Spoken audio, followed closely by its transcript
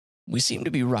we seem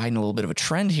to be riding a little bit of a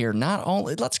trend here. Not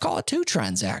only, let's call it two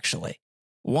trends, actually.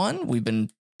 One, we've been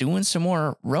doing some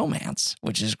more romance,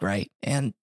 which is great.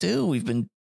 And two, we've been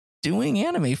doing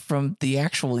anime from the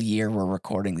actual year we're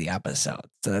recording the episode.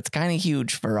 So that's kind of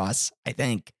huge for us, I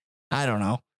think. I don't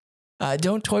know.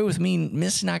 Don't Toy With Me,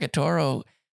 Miss Nagatoro.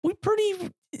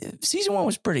 Season 1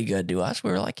 was pretty good to us.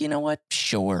 We were like, you know what?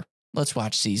 Sure. Let's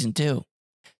watch season 2.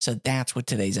 So that's what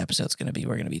today's episode's going to be.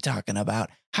 We're going to be talking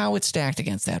about how it stacked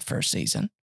against that first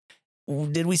season.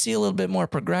 Did we see a little bit more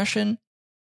progression?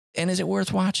 And is it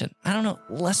worth watching? I don't know.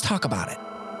 Let's talk about it.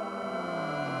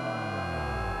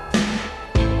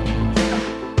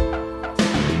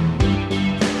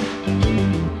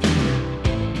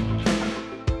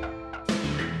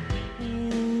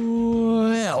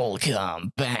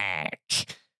 Welcome back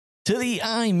to the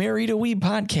I Married a Weeb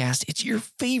podcast. It's your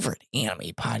favorite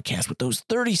anime podcast with those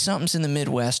 30-somethings in the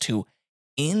Midwest who,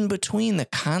 in between the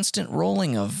constant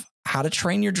rolling of How to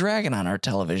Train Your Dragon on our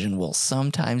television, will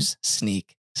sometimes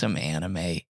sneak some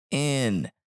anime in.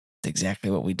 That's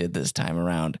exactly what we did this time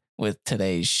around with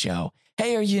today's show.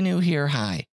 Hey, are you new here?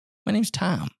 Hi, my name's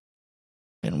Tom.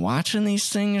 Been watching these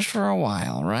things for a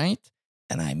while, right?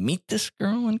 And I meet this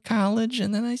girl in college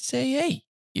and then I say, hey,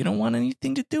 you don't want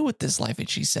anything to do with this life. And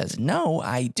she says, no,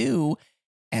 I do.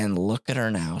 And look at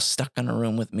her now, stuck in a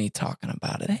room with me talking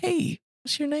about it. Hey,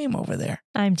 what's your name over there?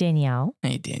 I'm Danielle.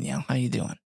 Hey, Danielle, how you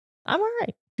doing? I'm all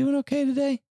right. Doing okay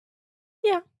today?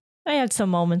 Yeah. I had some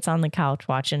moments on the couch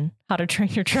watching How to Train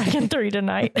Your Dragon 3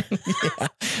 tonight. Yeah,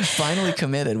 finally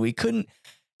committed.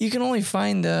 You can only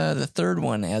find the third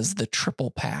one as the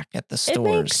triple pack at the stores.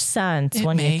 It makes sense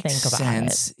when you think about it. It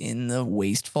makes sense in the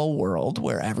wasteful world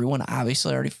where everyone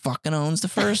obviously already fucking owns the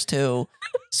first two.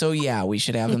 So yeah, we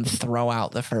should have them throw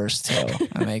out the first two.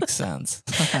 That makes sense.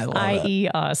 I.e.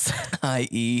 us.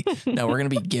 I.e. No, we're going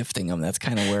to be gifting them. That's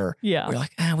kind of where we're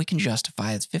like, we can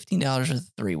justify it. It's $15 for the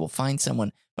 3. We'll find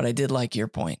someone. But I did like your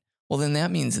point. Well, then that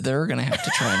means they're going to have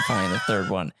to try and find the third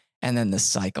one. And then the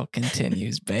cycle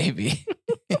continues, baby.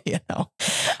 You know,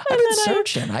 I've been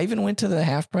searching. I even went to the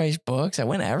half price books. I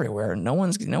went everywhere. No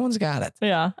one's got it.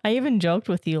 Yeah. I even joked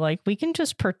with you, like, we can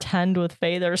just pretend with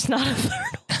Faye there's not a third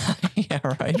one.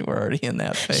 Yeah, right. We're already in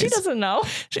that phase. She doesn't know.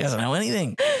 She doesn't know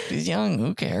anything. She's young.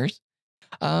 Who cares?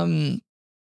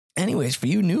 Anyways, for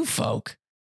you new folk,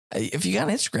 if you got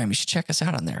Instagram, you should check us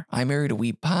out on there. I Married a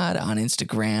Weeb Pod on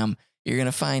Instagram. You're going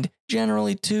to find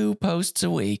generally 2 posts a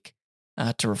week.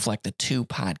 To reflect the 2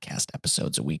 podcast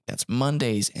episodes a week. That's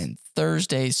Mondays and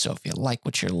Thursdays. So if you like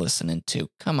what you're listening to,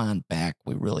 come on back.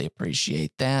 We really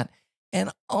appreciate that.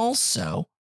 And also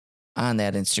on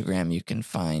that Instagram, you can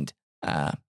find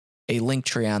a link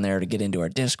tree on there to get into our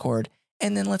Discord.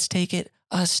 And then let's take it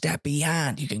a step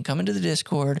beyond. You can come into the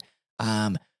Discord,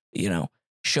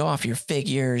 show off your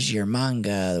figures, your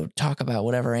manga, talk about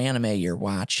whatever anime you're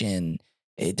watching.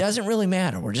 It doesn't really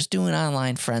matter. We're just doing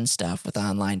online friend stuff with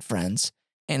online friends,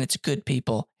 and it's good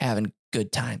people having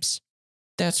good times.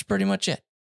 That's pretty much it.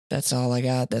 That's all I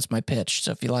got. That's my pitch.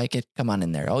 So if you like it, come on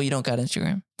in there. Oh, you don't got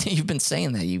Instagram? You've been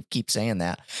saying that. You keep saying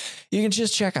that. You can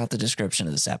just check out the description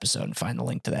of this episode and find the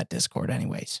link to that Discord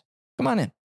anyways. Come on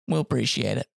in. We'll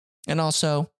appreciate it. And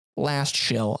also, last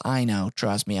shill, I know,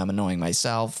 trust me, I'm annoying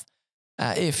myself.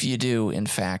 If you do, in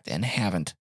fact, and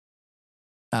haven't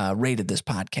rated this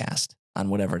podcast on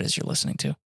whatever it is you're listening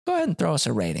to, go ahead and throw us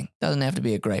a rating. Doesn't have to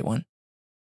be a great one,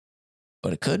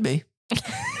 but it could be.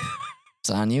 It's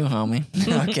on you, homie.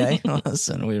 Okay,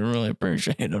 listen, we really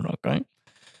appreciate it. Okay.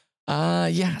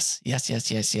 Yes.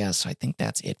 So I think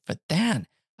that's it for that.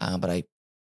 But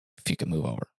if you could move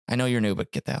over, I know you're new,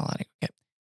 but get the hell out of here. Okay.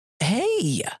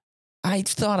 Hey, I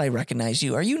thought I recognized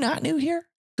you. Are you not new here?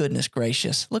 Goodness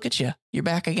gracious, look at you. You're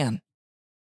back again.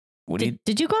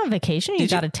 Did you go on vacation? You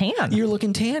got a tan. You're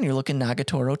looking tan. You're looking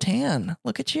Nagatoro tan.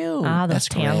 Look at you. That's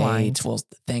tan great. lines. Well,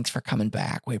 thanks for coming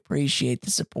back. We appreciate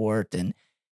the support, and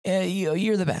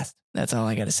you're the best. That's all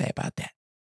I got to say about that.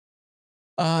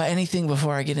 Anything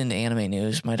before I get into anime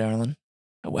news, my darling?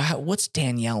 What's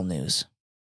Danielle news?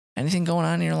 Anything going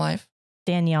on in your life?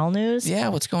 Danielle news? Yeah,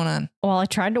 what's going on? Well, I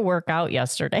tried to work out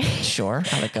yesterday. Sure.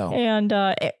 How'd it go? And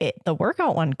the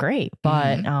workout went great,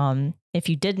 but if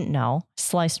you didn't know,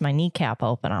 sliced my kneecap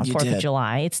open on 4th of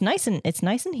July. It's nice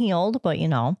and healed, but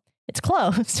it's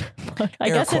closed. But I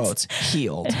guess quotes, it's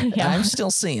healed. Yeah. I'm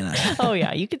still seeing it. Oh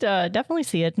yeah, you could definitely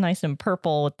see it, nice and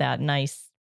purple with that nice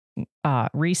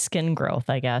reskin growth,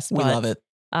 I guess. We love it.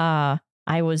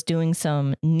 I was doing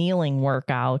some kneeling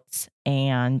workouts,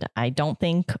 and I don't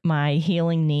think my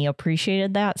healing knee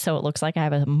appreciated that. So it looks like I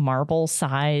have a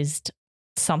marble-sized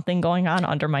something going on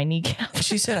under my kneecap.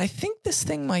 She said, I think this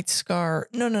thing might scar.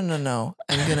 No.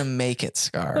 I'm going to make it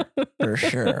scar for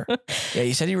sure. Yeah.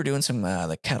 You said you were doing some,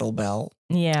 the kettlebell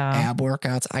ab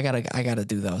workouts. I gotta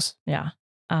do those. Yeah.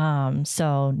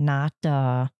 So not,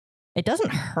 it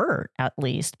doesn't hurt at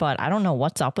least, but I don't know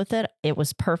what's up with it. It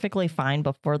was perfectly fine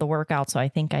before the workout. So I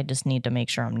think I just need to make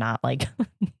sure I'm not like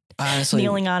honestly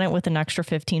kneeling on it with an extra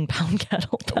 15-pound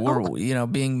kettlebell. We're,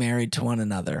 being married to one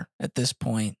another at this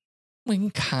point, we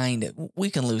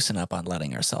can loosen up on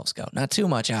letting ourselves go. Not too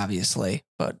much, obviously,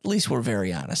 but at least we're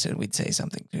very honest and we'd say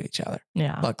something to each other.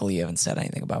 Yeah. Luckily, you haven't said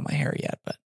anything about my hair yet,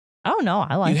 but. Oh no,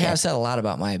 I like it. You have said a lot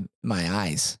about my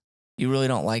eyes. You really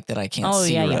don't like that I can't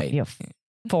see right. You have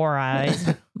 4 eyes,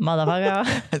 motherfucker.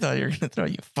 I thought you were going to throw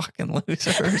you fucking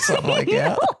loser or something like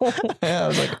that. Yeah, I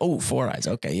was like, 4 eyes.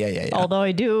 Okay, yeah. Although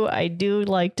I do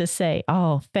like to say,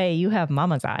 oh, Faye, you have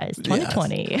mama's eyes.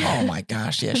 2020. Yes. Oh my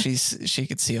gosh, yeah, she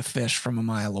could see a fish from a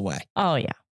mile away. Oh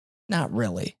yeah. Not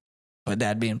really, but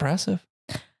that'd be impressive.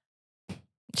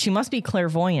 She must be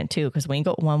clairvoyant too, because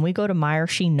when we go to Meyer,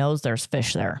 she knows there's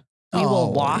fish there. We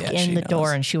will walk in the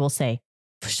door and she will say,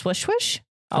 swish, swish.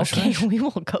 Okay, we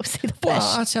will go see the fish. Well,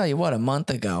 I'll tell you what, a month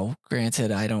ago,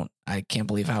 granted, I can't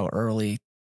believe how early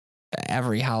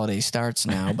every holiday starts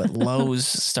now, but Lowe's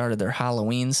started their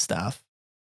Halloween stuff.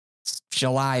 It's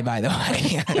July, by the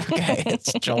way. Okay,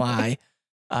 it's July.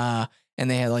 And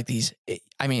they had like these,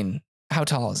 how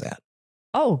tall is that?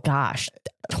 Oh gosh,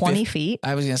 20 feet.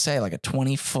 I was going to say like a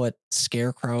 20-foot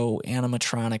scarecrow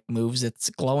animatronic moves its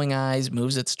glowing eyes,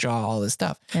 moves its jaw, all this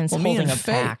stuff. And it's holding a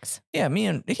fax. Yeah,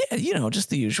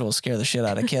 just the usual scare the shit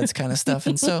out of kids kind of stuff.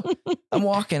 And so I'm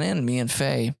walking in, me and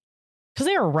Faye. Because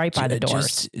they were right by the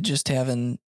doors. Just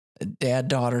having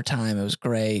dad-daughter time. It was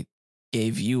great.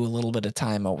 Gave you a little bit of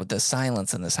time. With the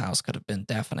silence in this house could have been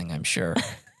deafening, I'm sure.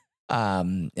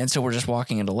 And so we're just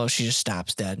walking into Lowe's. She just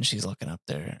stops dead and she's looking up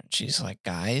there and she's like,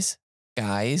 guys.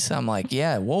 I'm like,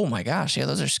 yeah, whoa, my gosh. Yeah,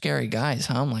 those are scary guys,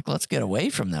 huh? I'm like, let's get away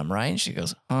from them, right? And she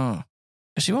goes, huh.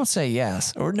 She won't say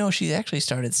yes. Or no, she actually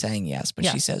started saying yes, but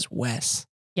she says Wes.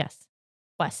 Yes.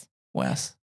 Wes.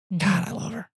 Mm-hmm. God, I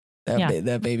love her.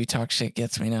 That baby talk shit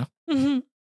gets me now. Mm-hmm.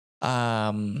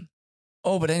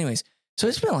 But anyways, so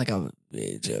it's been like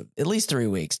at least 3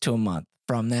 weeks to a month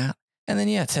from that. And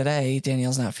then, today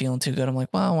Danielle's not feeling too good. I'm like,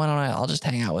 well, why don't I'll just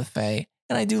hang out with Faye.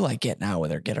 And I do like getting out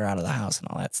with her, get her out of the house and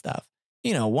all that stuff.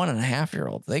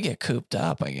 1.5-year-olds, they get cooped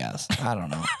up, I guess. I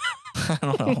don't know.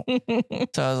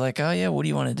 So I was like, oh yeah, what do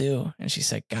you want to do? And she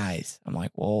said, guys. I'm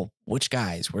like, well, which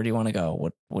guys? Where do you want to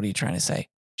go? What are you trying to say?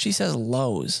 She says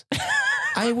Lowe's.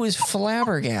 I was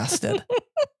flabbergasted.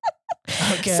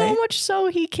 Okay. So much so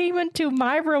he came into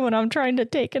my room when I'm trying to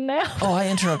take a nap. Oh, I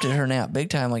interrupted her nap big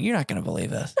time. Like, you're not going to believe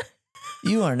this.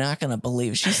 You are not going to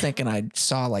believe. She's thinking I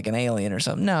saw like an alien or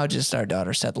something. No, just our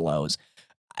daughter said Lowe's.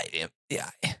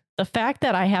 The fact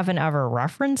that I haven't ever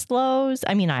referenced Lowe's,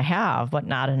 I have, but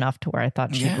not enough to where I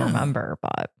thought she'd remember.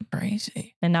 But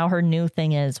crazy. And now her new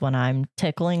thing is when I'm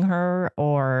tickling her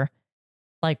or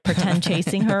like pretend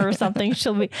chasing her or something,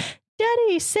 she'll be,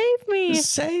 Daddy, save me.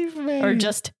 Save me. Or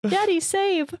just, Daddy,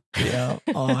 save. Yeah.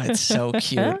 Oh, it's so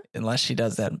cute. Unless she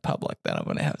does that in public, then I'm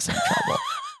going to have some trouble.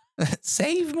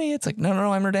 Save me. It's like, no,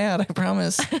 I'm her dad. I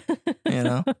promise.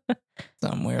 Something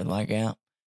weird like that.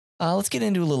 Let's get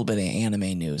into a little bit of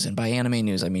anime news. And by anime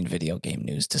news, I mean video game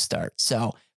news to start.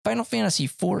 So Final Fantasy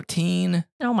 14.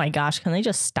 Oh my gosh. Can they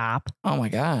just stop? Oh my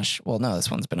gosh. Well, no,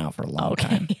 this one's been out for a long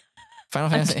time. Final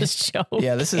Fantasy.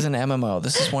 Yeah, this is an MMO.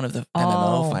 This is one of the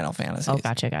MMO Final Fantasies. Oh,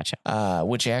 gotcha.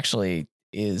 Which actually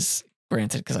is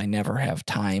granted because I never have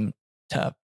time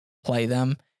to play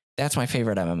them. That's my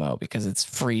favorite MMO because it's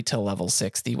free till level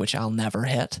 60, which I'll never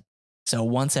hit. So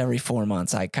once every 4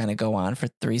 months, I kind of go on for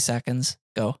 3 seconds,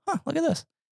 go, look at this.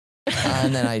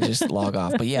 And then I just log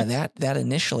off. But yeah, that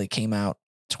initially came out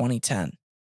 2010.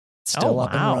 Still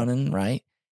up and running, right?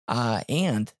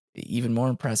 And even more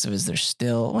impressive is there's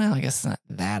still, well, I guess it's not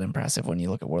that impressive when you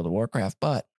look at World of Warcraft,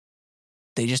 but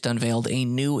they just unveiled a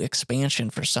new expansion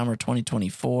for summer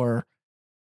 2024.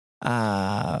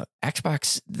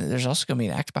 Xbox, there's also going to be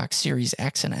an Xbox Series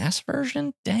X and S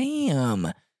version.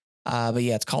 Damn. But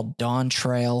yeah, it's called Dawn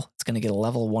Trail. It's going to get a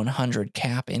level 100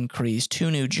 cap increase, 2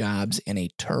 new jobs in a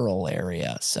Turl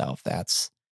area. So if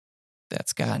that's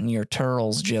gotten your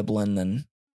Turls jibbling, then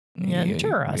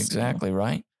you're exactly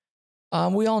right.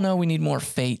 We all know we need more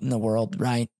Fate in the world,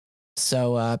 right?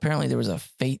 So apparently there was a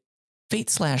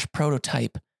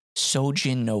Fate/prototype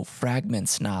Sojin no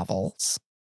Fragments novels,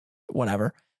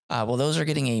 whatever. Well, those are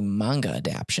getting a manga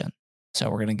adaptation. So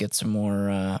we're going to get some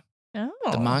more.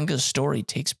 The manga story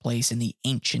takes place in the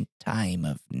ancient time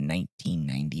of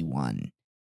 1991.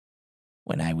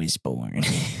 when I was born.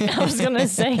 I was going to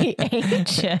say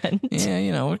ancient.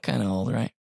 Yeah, we're kind of old,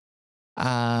 right?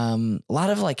 A lot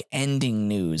of like ending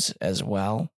news as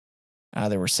well.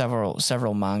 There were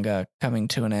several manga coming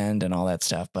to an end and all that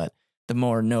stuff, but the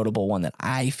more notable one that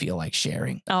I feel like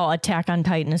sharing. Oh, Attack on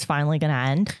Titan is finally going to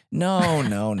end?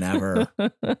 No, never.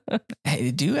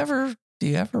 Hey, do you ever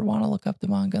want to look up the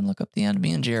manga and look up the end?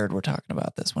 Me and Jared were talking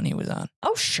about this when he was on.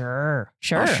 Oh, sure.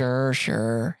 Oh,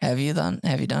 sure. Have you done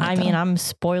it? I mean, I'm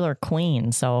spoiler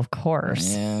queen, so of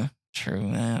course. Yeah,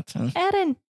 true that.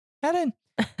 Add in.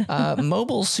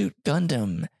 Mobile Suit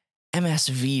Gundam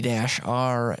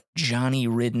MSV-R Johnny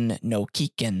Ridden no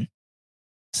Kiken.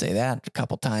 Say that a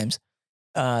couple times.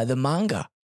 The manga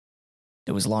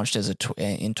that was launched as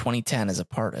in 2010 as a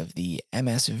part of the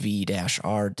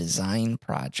MSV-R design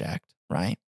project,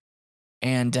 right?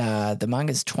 And the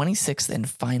manga's 26th and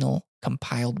final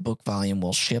compiled book volume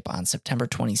will ship on September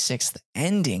 26th,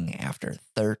 ending after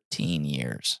 13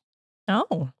 years.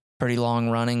 Oh. Pretty long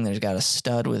running. There's got a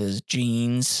stud with his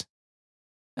jeans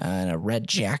and a red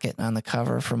jacket on the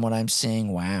cover from what I'm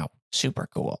seeing. Wow. Super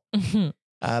cool.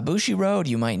 Bushi Road,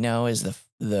 you might know, is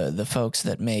the folks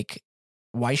that make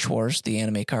Weiss Wars, the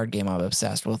anime card game I'm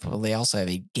obsessed with. Well, they also have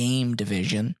a game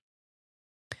division.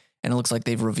 And it looks like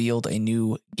they've revealed a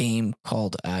new game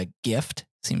called Gift.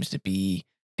 Seems to be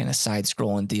kind of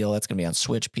side-scrolling deal. That's going to be on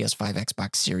Switch, PS5,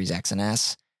 Xbox Series X and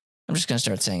S. I'm just going to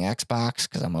start saying Xbox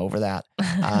because I'm over that.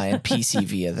 And PC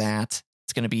via that.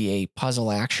 It's going to be a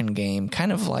puzzle action game.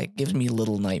 Kind of like gives me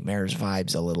Little Nightmares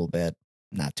vibes a little bit.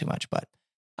 Not too much, but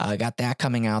got that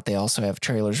coming out. They also have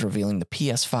trailers revealing the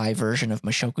PS5 version of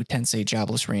Mushoku Tensei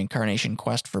Jobless Reincarnation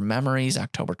Quest for Memories,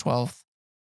 October 12th.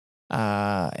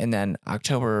 And then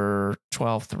October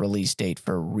 12th release date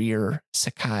for Rear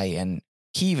Sakai and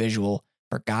key visual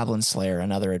for Goblin Slayer,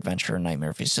 another adventure in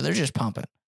Nightmare Feast. So they're just pumping,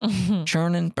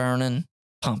 churning, burning,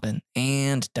 pumping,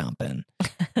 and dumping.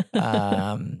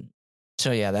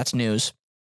 So yeah, that's news.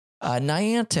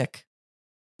 Niantic,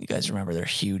 you guys remember their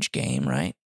huge game,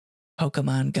 right?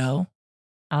 Pokemon Go.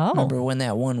 Oh. Remember when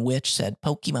that one witch said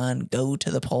Pokemon Go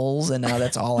to the polls? And now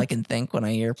that's all I can think when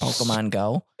I hear Pokemon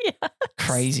Go. Yeah.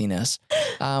 Craziness.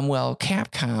 Well,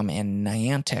 Capcom and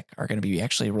Niantic are going to be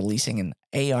actually releasing an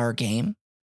AR game.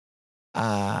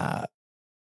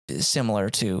 Similar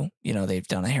to, they've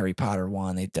done a Harry Potter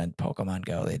one. They've done Pokemon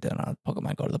Go. They've done a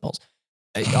Pokemon Go to the polls.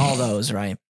 All those,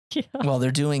 right? Yeah. Well,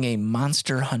 they're doing a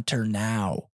Monster Hunter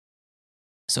Now.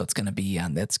 So that's going to be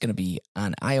on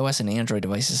iOS and Android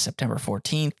devices September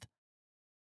 14th.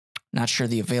 Not sure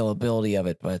the availability of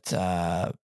it, but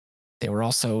they were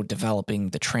also developing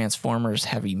the Transformers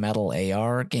Heavy Metal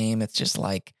AR game. It's just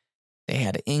like they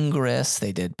had Ingress,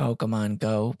 they did Pokemon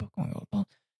Go,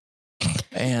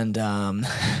 and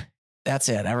that's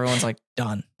it. Everyone's like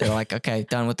done. They're like, okay,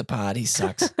 done with the pod. He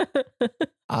sucks.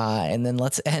 And then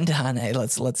let's end on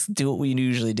let's do what we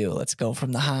usually do. Let's go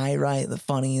from the high, right? The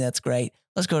funny, that's great.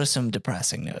 Let's go to some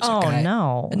depressing news. Oh, okay?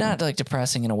 no. And not like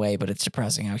depressing in a way, but it's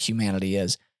depressing how humanity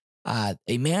is. A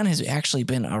man has actually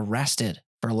been arrested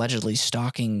for allegedly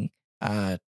stalking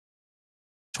 22-7.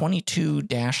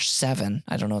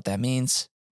 I don't know what that means.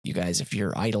 You guys, if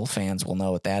you're Idol fans, will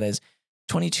know what that is.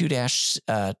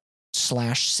 22-7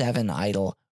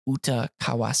 idol Uta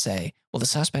Kawase. Well, the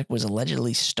suspect was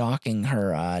allegedly stalking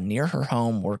her near her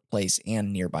home, workplace,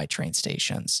 and nearby train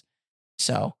stations.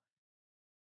 So,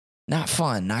 not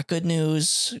fun, not good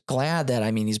news. Glad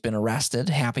that, he's been arrested.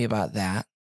 Happy about that.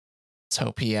 Let's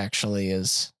hope he actually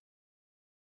is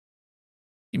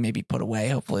maybe put away.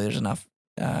 Hopefully there's enough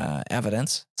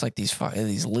evidence. It's like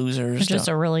these losers. Just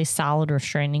a really solid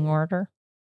restraining order.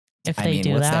 If they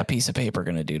do what's that piece of paper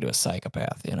going to do to a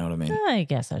psychopath? You know what I mean? I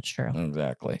guess that's true.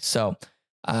 Exactly. So,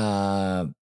 yeah,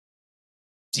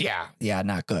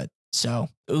 not good. So,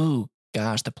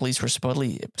 gosh, the police were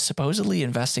supposedly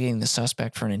investigating the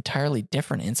suspect for an entirely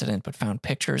different incident, but found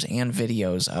pictures and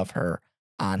videos of her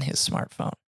on his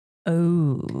smartphone.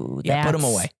 Oh, yeah, put him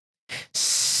away.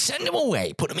 Send him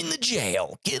away. Put him in the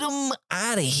jail. Get him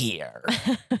out of here.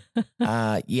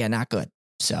 Yeah, not good.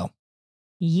 So,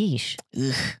 yeesh.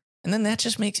 Ugh. And then that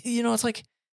just makes, it's like,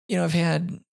 I've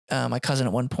had my cousin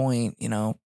at one point,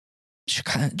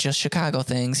 Chicago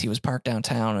things. He was parked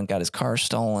downtown and got his car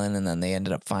stolen, and then they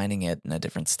ended up finding it in a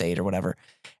different state or whatever.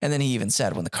 And then he even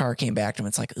said when the car came back to him,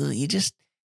 it's like,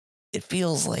 it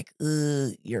feels like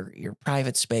your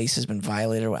private space has been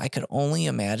violated. I could only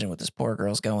imagine what this poor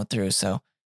girl's going through. So,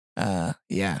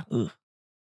 yeah,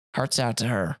 hearts out to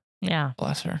her. Yeah.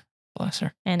 Bless her.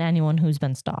 And anyone who's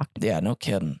been stalked. Yeah, no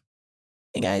kidding.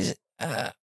 Hey guys,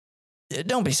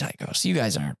 don't be psychos. You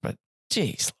guys aren't, but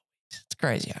geez, it's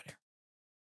crazy out here.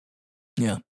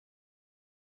 Yeah.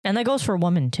 And that goes for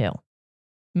women too.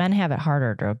 Men have it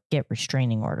harder to get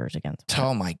restraining orders against women.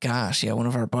 Oh my gosh. Yeah. One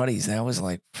of our buddies, that was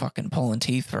like fucking pulling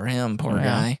teeth for him. Poor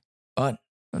guy. But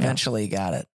eventually he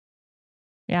got it.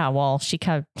 Yeah. Well, she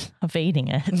kept evading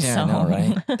it. Yeah, so. I know,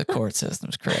 right? The court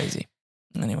system's crazy.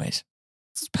 Anyways,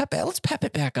 let's pep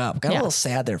it back up. Got a little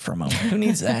sad there for a moment. Who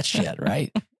needs that shit,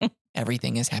 right?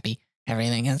 Everything is happy.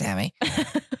 Everything is happy.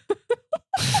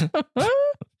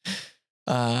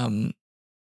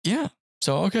 Yeah.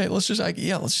 So, okay, let's just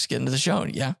get into the show.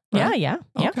 Yeah. Right? Yeah.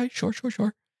 Okay, sure.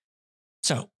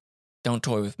 So, Don't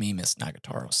Toy With Me, Miss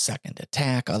Nagatoro's Second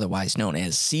Attack, otherwise known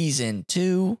as Season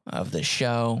 2 of the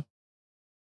show.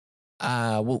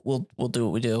 We'll do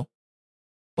what we do.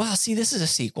 Well, see, this is a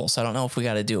sequel, so I don't know if we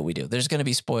got to do what we do. There's going to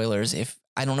be spoilers.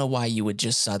 I don't know why you would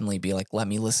just suddenly be like, let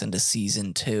me listen to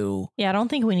Season 2. Yeah, I don't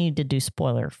think we need to do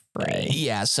spoiler free.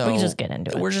 Yeah, so we can just get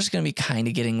into it. We're just going to be kind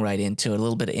of getting right into it, a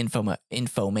little bit of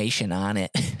information on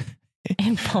it.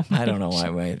 I don't know why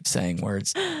I'm saying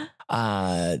words.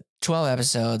 12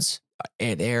 episodes.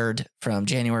 It aired from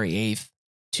January 8th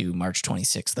to March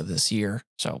 26th of this year.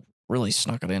 So really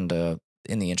snuck it in the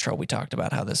intro. We talked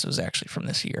about how this was actually from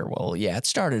this year. Well, yeah, it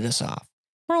started us off.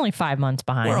 We're only 5 months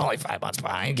behind.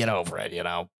 Get over it,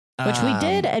 Which we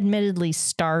did admittedly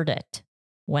start it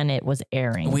when it was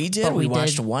airing. We did. We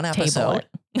watched one episode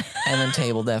and then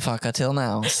tabled that fucker till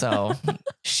now. So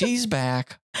she's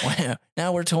back.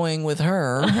 Now we're toying with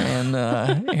her,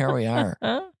 and here we are.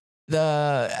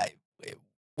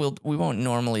 We won't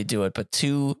normally do it, but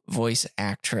 2 voice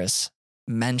actress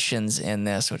mentions in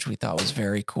this, which we thought was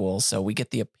very cool. So we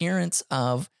get the appearance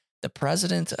of the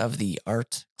president of the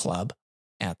art club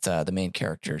at the main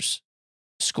character's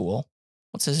school.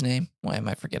 What's his name? Why am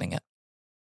I forgetting it?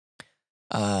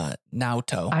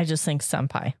 Naoto. I just think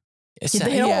senpai.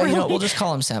 We'll just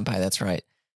call him senpai. That's right.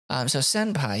 So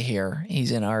senpai here,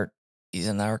 he's in art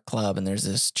club, and there's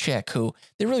this chick who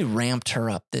they really ramped her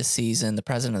up this season. The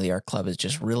president of the art club is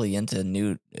just really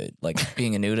into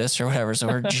being a nudist or whatever. So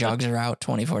her jugs are out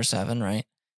 24/7, right?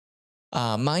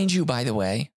 Mind you, by the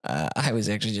way, I was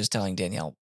actually just telling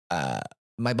Danielle,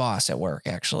 my boss at work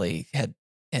actually had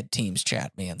Teams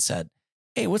chat me and said,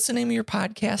 "Hey, what's the name of your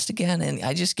podcast again?" And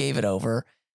I just gave it over.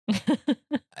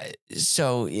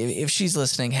 So if she's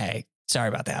listening, hey, sorry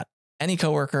about that. Any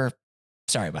coworker,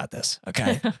 sorry about this.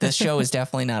 Okay. This show is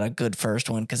definitely not a good first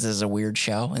one because this is a weird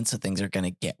show. And so things are going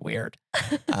to get weird.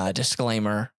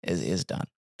 Disclaimer is done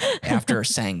after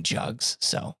saying jugs.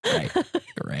 So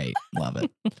great. Love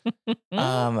it.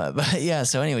 But yeah.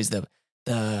 So anyways,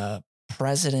 the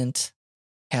president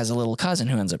has a little cousin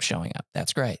who ends up showing up.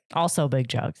 That's great. Also big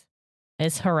jugs.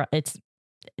 It's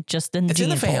just in the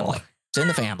family. It's in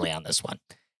the family on this one.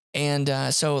 And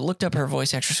so it looked up her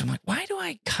voice actress. I'm like, why do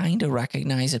I kind of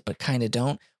recognize it, but kind of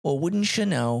don't? Well, wouldn't you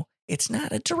know, it's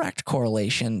not a direct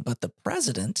correlation, but the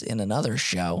president in another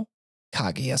show,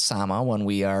 Kaguya-sama, one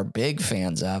we are big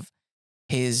fans of,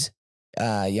 his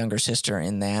younger sister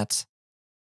in that,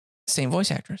 same voice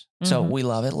actress. Mm-hmm. So we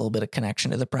love it. A little bit of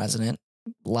connection to the president.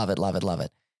 Love it, love it, love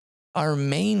it. Our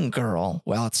main girl,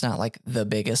 well, it's not like the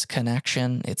biggest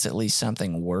connection. It's at least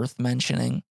something worth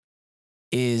mentioning,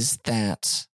 is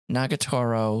that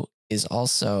Nagatoro is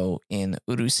also in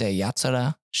Urusei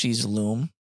Yatsura. She's Loom,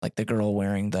 like the girl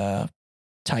wearing the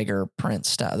tiger print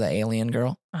stuff, the alien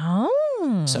girl.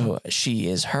 Oh. So she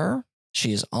is her.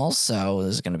 She is also,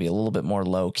 this is going to be a little bit more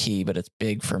low key, but it's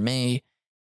big for me,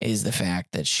 is the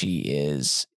fact that she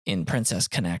is in Princess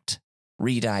Connect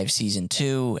Redive Season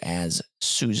 2 as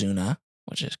Suzuna,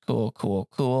 which is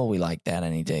cool. We like that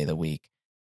any day of the week.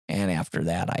 And after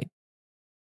that,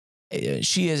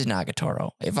 she is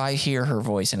Nagatoro. If I hear her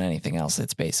voice in anything else,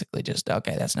 it's basically just,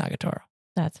 okay, that's Nagatoro.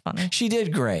 That's funny. She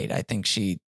did great. I think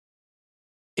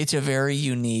it's a very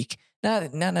unique,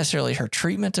 not necessarily her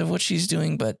treatment of what she's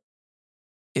doing, but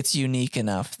it's unique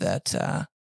enough that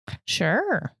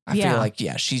sure. I feel like,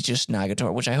 she's just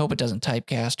Nagatoro, which I hope it doesn't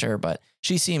typecast her, but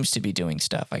she seems to be doing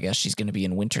stuff. I guess she's going to be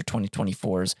in Winter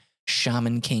 2024's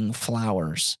Shaman King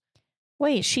Flowers.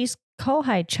 Wait, she's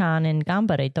Kohai-chan in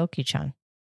Gambare Doki-chan.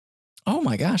 Oh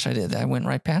my gosh, I went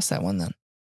right past that one then.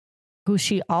 Who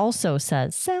she also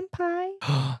says,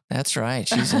 senpai. That's right.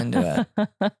 She's into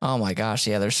it. Oh my gosh.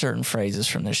 Yeah, there's certain phrases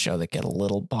from this show that get a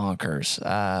little bonkers.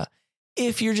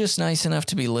 If you're just nice enough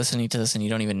to be listening to this and you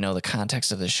don't even know the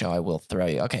context of this show, I will throw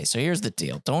you. Okay, so here's the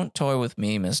deal. Don't Toy With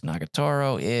Me, Miss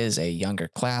Nagatoro is a younger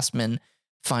classman,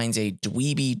 finds a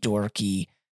dweeby dorky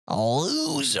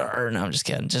loser. No, I'm just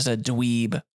kidding. Just a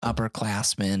dweeb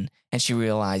upperclassman. And she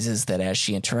realizes that as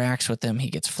she interacts with him, he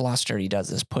gets flustered. He does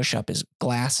this push up his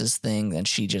glasses thing. Then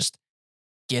she just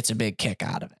gets a big kick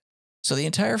out of it. So the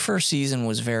entire first season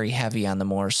was very heavy on the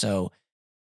more so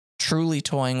truly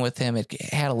toying with him. It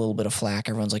had a little bit of flack.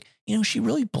 Everyone's like, she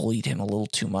really bullied him a little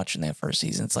too much in that first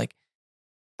season. It's like,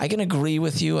 I can agree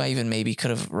with you. I even maybe could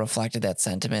have reflected that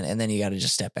sentiment. And then you got to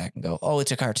just step back and go, oh,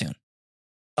 it's a cartoon.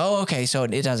 Oh, okay. So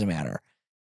it doesn't matter.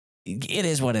 It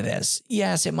is what it is.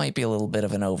 Yes, it might be a little bit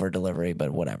of an over delivery,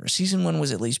 but whatever. Season 1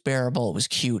 was at least bearable. It was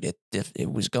cute.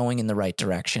 It was going in the right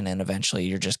direction. And eventually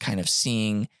you're just kind of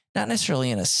seeing, not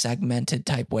necessarily in a segmented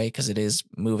type way, because it is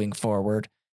moving forward.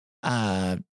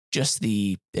 Just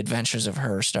the adventures of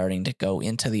her starting to go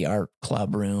into the art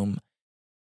club room,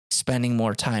 spending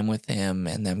more time with him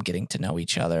and them getting to know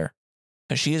each other.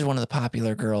 Because she is one of the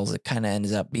popular girls. It kind of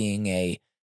ends up being a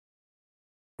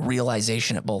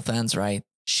realization at both ends, right?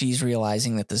 She's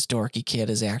realizing that this dorky kid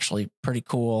is actually pretty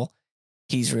cool.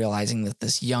 He's realizing that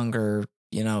this younger,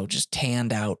 just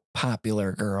tanned out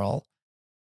popular girl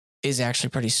is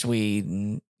actually pretty sweet.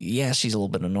 And yeah, she's a little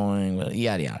bit annoying, but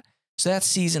yada, yada. So that's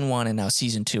season 1. And now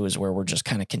season 2 is where we're just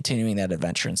kind of continuing that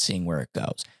adventure and seeing where it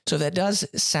goes. So if that does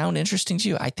sound interesting to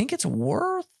you, I think it's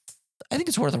worth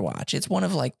a watch. It's one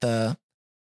of like the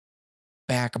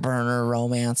back burner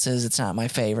romances. It's not my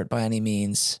favorite by any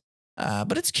means,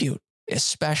 but it's cute.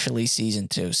 Especially season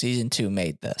 2. Season 2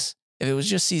 made this. If it was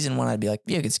just season 1, I'd be like,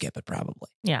 you could skip it probably.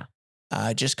 Yeah.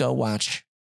 Just go watch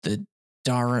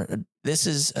this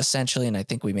is essentially, and I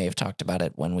think we may have talked about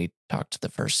it when we talked the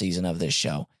first season of this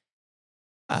show.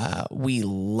 We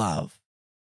love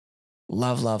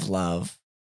Takagi.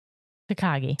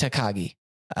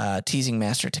 Teasing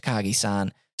Master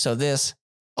Takagi-san. So this,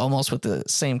 almost with the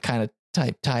same kind of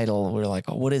type title, we're like,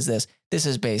 oh, what is this? This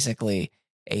is basically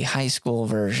a high school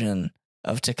version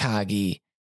of Takagi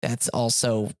that's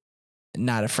also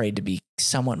not afraid to be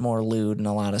somewhat more lewd in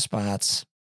a lot of spots,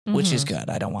 which is good.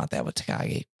 I don't want that with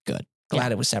Takagi. Good.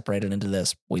 Glad it was separated into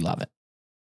this. We love it.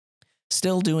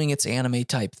 Still doing its anime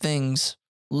type things.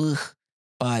 Ugh,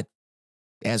 but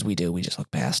as we do, we just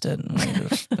look past it and we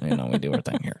just, we do our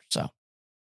thing here. So,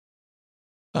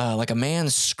 like a man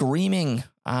screaming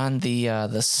on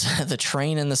the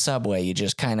train in the subway, you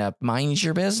just kind of mind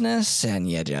your business and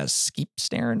you just keep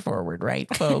staring forward, right,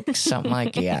 folks? Something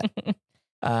like that.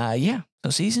 Yeah. So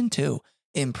season 2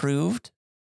 improved,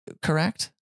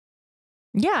 correct?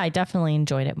 Yeah, I definitely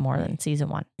enjoyed it more than season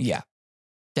 1. Yeah,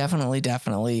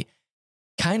 definitely.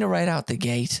 Kind of right out the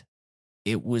gate,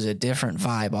 it was a different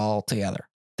vibe altogether.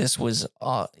 This was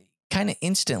kind of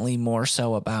instantly more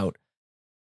so about,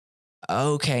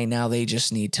 okay, now they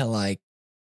just need to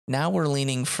now we're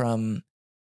leaning from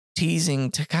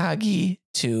teasing Takagi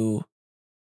to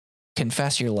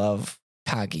confess your love,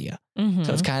 Kaguya. Mm-hmm.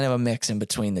 So it's kind of a mix in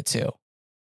between the two.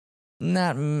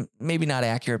 Maybe not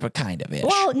accurate, but kind of ish.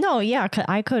 Well, no, yeah,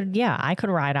 I could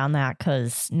ride on that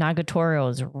because Nagatoro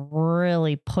is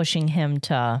really pushing him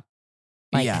to,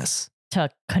 to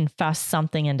confess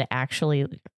something and to actually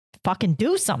fucking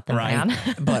do something, right. Man.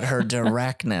 But her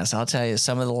directness, I'll tell you,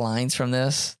 some of the lines from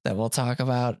this that we'll talk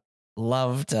about,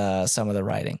 loved some of the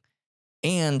writing.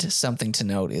 And something to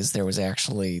note is there was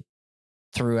actually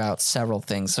throughout several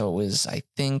things. So it was, I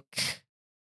think,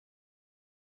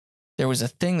 there was a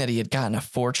thing that he had gotten a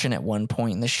fortune at one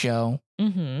point in the show.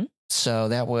 Mm-hmm. So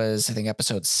that was, I think,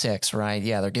 episode 6, right?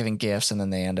 Yeah, they're giving gifts and then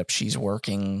they end up, she's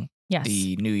working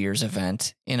the New Year's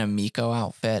event in a Miko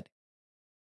outfit.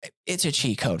 It's a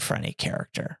cheat code for any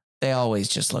character. They always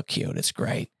just look cute. It's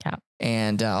great. Yeah.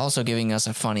 And also giving us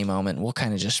a funny moment. We'll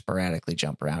kind of just sporadically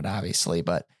jump around, obviously,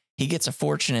 but he gets a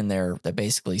fortune in there that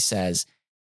basically says,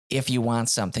 if you want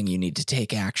something, you need to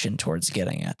take action towards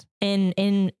getting it.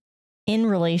 In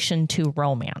relation to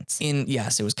romance.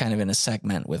 Yes, it was kind of in a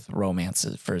segment with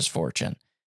romances for his fortune.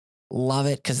 Love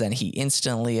it, because then he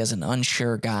instantly, as an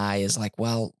unsure guy, is like,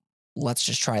 well, let's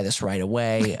just try this right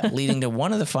away. Leading to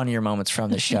one of the funnier moments from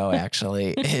the show,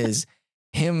 actually, is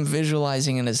him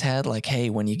visualizing in his head, like, hey,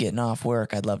 when you getting off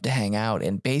work, I'd love to hang out.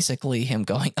 And basically him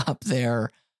going up there,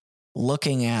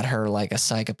 looking at her like a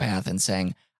psychopath and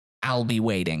saying, I'll be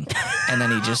waiting. And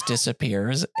then he just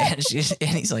disappears. And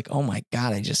he's like, oh my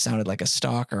God, I just sounded like a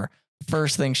stalker.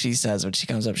 First thing she says when she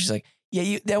comes up, she's like,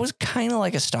 yeah, that was kind of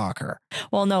like a stalker.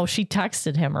 Well, no, she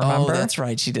texted him, remember? Oh, that's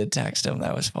right. She did text him.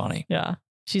 That was funny. Yeah.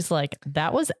 She's like,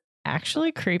 that was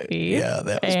actually creepy. Yeah,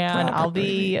 that was and I'll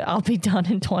be done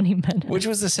in 20 minutes. Which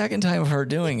was the second time of her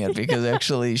doing it, because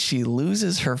actually she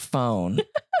loses her phone.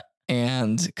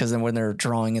 And because then when they're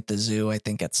drawing at the zoo, I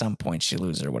think at some point she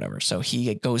loses it or whatever. So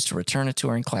he goes to return it to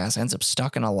her in class, ends up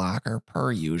stuck in a locker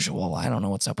per usual. I don't know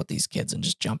what's up with these kids and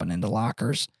just jumping into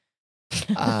lockers.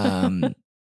 And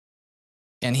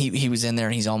he was in there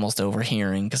and he's almost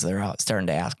overhearing because they're out starting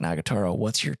to ask Nagatoro,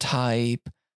 what's your type?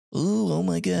 ooh, oh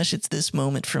my gosh, it's this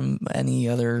moment from any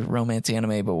other romance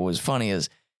anime. But what was funny is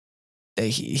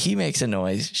he makes a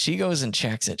noise. She goes and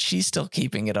checks it. She's still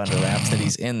keeping it under wraps that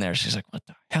he's in there. She's like, what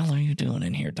the hell are you doing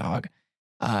in here, dog?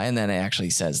 And then it actually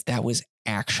says that was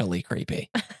actually creepy.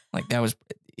 Like that was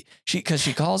because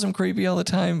she calls him creepy all the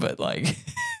time, but like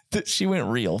she went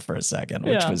real for a second,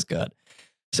 which was good.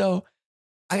 So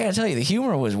I got to tell you, the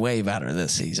humor was way better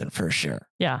this season for sure.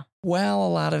 Yeah. Well, a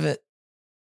lot of it,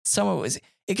 some of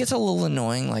it gets a little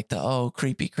annoying, like the,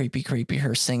 creepy, creepy, creepy,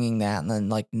 her singing that, and then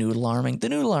like noodle arming. The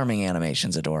noodle arming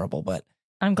animation's adorable, but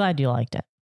I'm glad you liked it.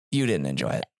 You didn't enjoy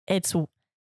it. It's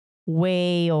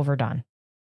way overdone.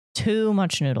 Too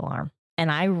much noodle arm. And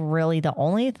the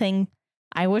only thing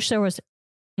I wish there was,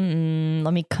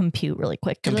 let me compute really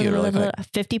quick.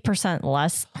 50%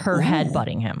 less her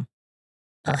headbutting him.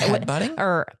 Her headbutting?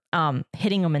 Or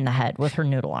hitting him in the head with her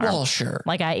noodle arm. Well, sure.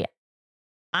 Like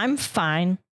I'm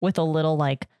fine with a little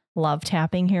like love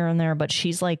tapping here and there, but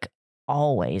she's like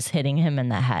always hitting him in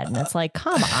the head. And it's like,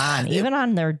 come on, even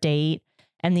on their date.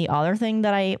 And the other thing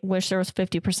that I wish there was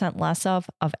 50% less of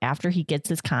after he gets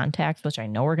his contacts, which I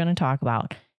know we're going to talk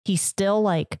about, he's still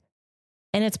like,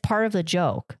 and it's part of the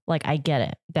joke. Like, I get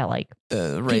it that like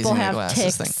people have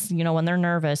tics, when they're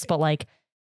nervous, but like,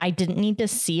 I didn't need to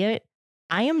see it.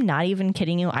 I am not even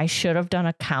kidding you. I should have done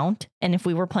a count. And if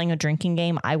we were playing a drinking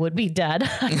game, I would be dead.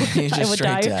 I would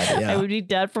die. Dead, yeah. I would be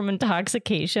dead from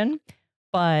intoxication,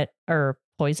 or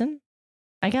poison,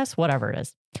 I guess, whatever it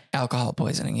is. Alcohol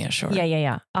poisoning. Yeah, sure.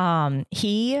 Yeah.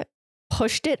 He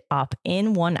pushed it up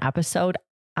in one episode.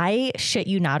 I shit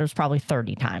you not, it was probably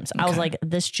 30 times. Okay. I was like,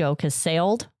 this joke has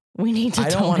sailed. We need to tone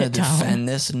it down. I don't want to defend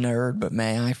this nerd, but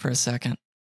may I for a second?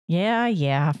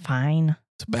 Yeah, fine.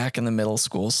 So back in the middle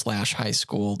school / high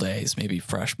school days, maybe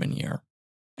freshman year,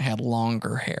 I had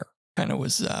longer hair. Kind of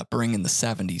was bringing the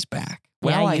 70s back.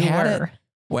 Well, I had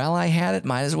it.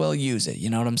 Might as well use it. You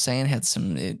know what I'm saying?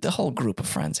 The whole group of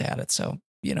friends had it. So,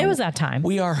 it was that time.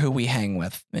 We are who we hang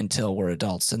with until we're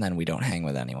adults, and then we don't hang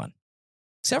with anyone.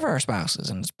 Except for our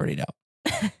spouses, and it's pretty dope.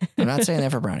 I'm not saying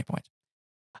that for brownie points.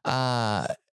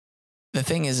 The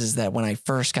thing is that when I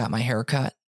first got my hair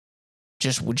cut,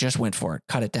 just went for it,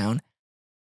 cut it down.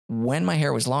 When my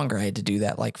hair was longer, I had to do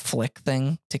that like flick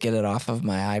thing to get it off of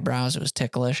my eyebrows. It was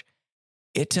ticklish.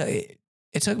 It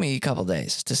took me a couple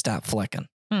days to stop flicking.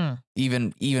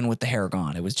 Even with the hair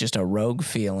gone, it was just a rogue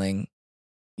feeling.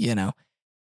 You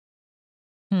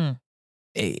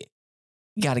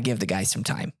got to give the guy some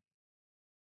time.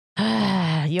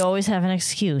 You always have an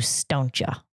excuse, don't you?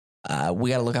 We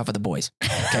got to look out for the boys.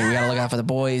 Okay, we got to look out for the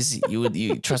boys.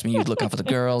 You trust me. You'd look out for the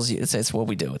girls. It's what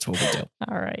we do. It's what we do.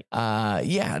 All right.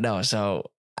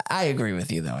 So I agree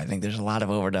with you though. I think there's a lot of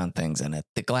overdone things in it.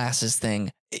 The glasses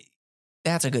thing.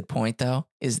 That's a good point though.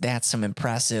 Is that some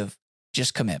impressive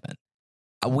just commitment?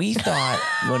 We thought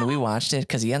when we watched it,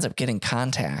 because he ends up getting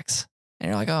contacts, and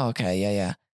you're like, oh, okay,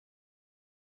 yeah.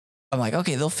 I'm like,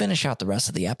 okay, they'll finish out the rest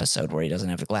of the episode where he doesn't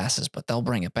have the glasses, but they'll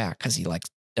bring it back because he like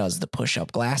does the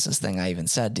push-up glasses thing I even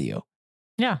said to you.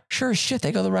 Yeah. Sure as shit,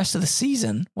 they go the rest of the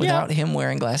season without him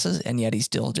wearing glasses, and yet he's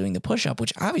still doing the push-up,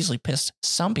 which obviously pissed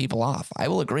some people off. I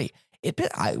will agree.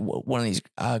 One of these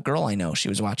girl I know, she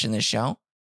was watching this show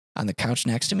on the couch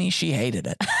next to me. She hated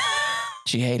it.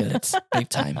 She hated it big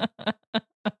time.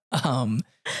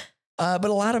 But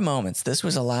a lot of moments. This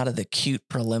was a lot of the cute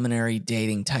preliminary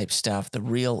dating type stuff, the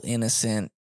real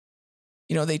innocent.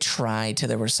 They tried to,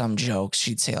 there were some jokes.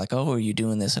 She'd say like, oh, are you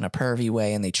doing this in a pervy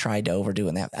way? And they tried to overdo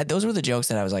it. And those were the jokes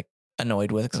that I was like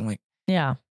annoyed with. Cause I'm like,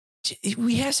 yeah,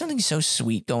 we have something so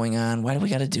sweet going on. Why do we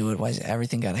got to do it? Why is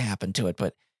everything got to happen to it?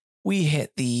 But we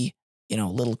hit the,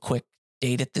 little quick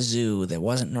date at the zoo. That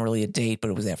wasn't really a date, but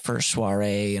it was that first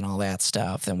soiree and all that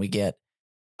stuff. Then we get,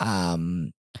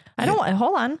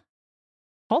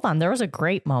 Hold on. There was a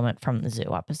great moment from the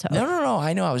zoo episode. No.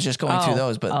 I know I was just going through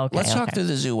those, but let's talk through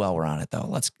the zoo while we're on it though.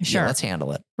 Let's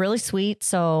handle it. Really sweet.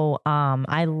 So,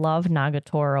 I love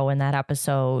Nagatoro in that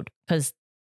episode because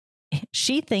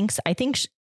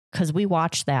because we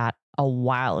watched that a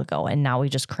while ago and now we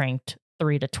just cranked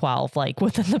 3 to 12, like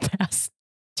within the past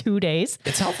 2 days.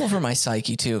 It's helpful for my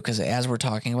psyche too. Cause as we're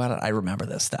talking about it, I remember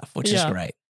this stuff, which is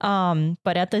great.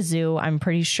 But at the zoo, I'm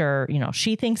pretty sure,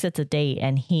 she thinks it's a date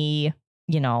and he,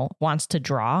 wants to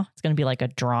draw. It's going to be like a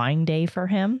drawing day for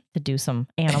him to do some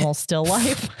animal still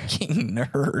life. Fucking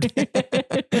nerd.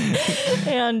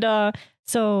 And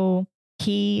so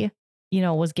he,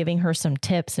 was giving her some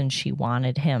tips and she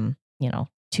wanted him,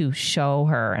 to show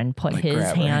her and put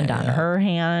his hand on her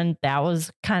hand. That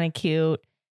was kind of cute.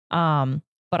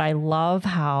 But I love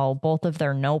how both of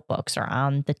their notebooks are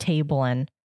on the table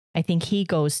and I think he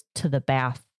goes to the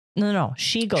bath No.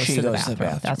 She goes to the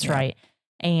bathroom. That's yeah. right.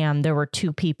 And there were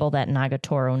two people that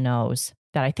Nagatoro knows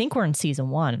that I think were in season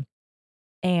 1.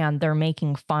 And they're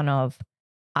making fun of,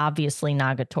 obviously,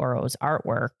 Nagatoro's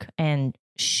artwork. And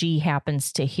she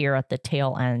happens to hear at the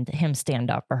tail end him stand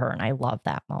up for her. And I love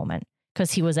that moment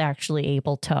because he was actually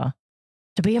able to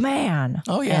be a man.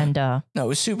 Oh, yeah. And no, it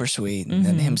was super sweet. And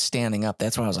then him standing up,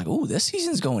 that's when I was like, ooh, this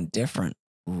season's going different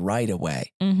right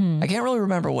away. I can't really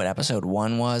remember what episode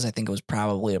 1 was. I think it was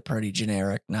probably a pretty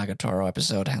generic Nagatoro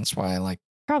episode, hence why I like.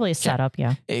 Probably a setup,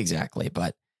 yeah. Exactly.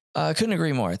 But I couldn't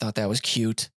agree more. I thought that was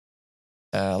cute.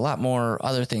 A lot more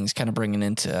other things kind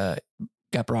of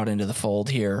got brought into the fold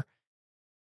here.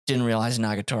 Didn't realize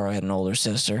Nagatoro had an older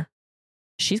sister.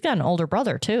 She's got an older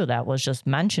brother, too, that was just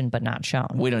mentioned but not shown.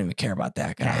 We don't even care about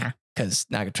that guy because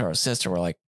Nagatoro's sister, we're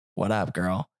like, what up,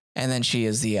 girl? And then she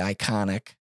is the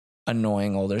iconic,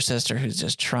 annoying older sister who's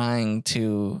just trying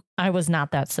to. I was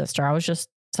not that sister. I was just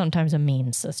sometimes a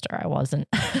mean sister. I wasn't.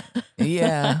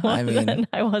 Yeah,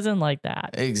 I wasn't like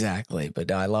that. Exactly.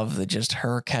 But I love just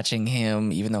her catching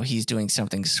him, even though he's doing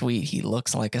something sweet. He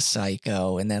looks like a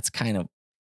psycho. And that's kind of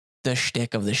the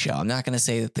shtick of the show. I'm not going to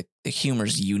say that the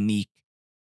humor's unique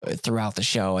throughout the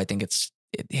show. I think it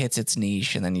hits its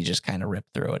niche and then you just kind of rip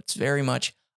through it. It's very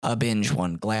much a binge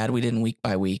one. Glad we didn't week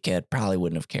by week it. Probably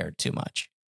wouldn't have cared too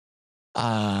much.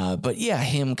 But yeah,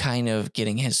 him kind of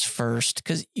getting his first,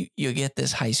 because you get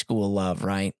this high school love,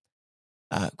 right?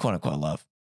 Quote unquote love.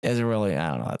 Is it really? I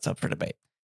don't know. That's up for debate.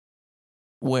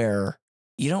 Where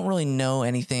you don't really know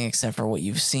anything except for what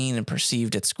you've seen and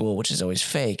perceived at school, which is always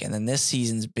fake. And then this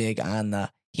season's big on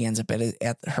he ends up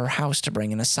at her house to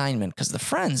bring an assignment because the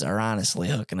friends are honestly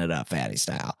hooking it up fatty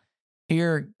style.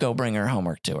 Here, go bring her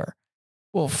homework to her.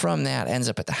 Well, from that, ends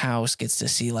up at the house, gets to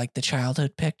see like the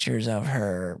childhood pictures of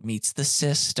her, meets the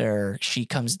sister. She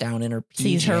comes down in her PJs.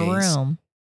 Sees her room.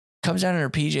 Comes down in her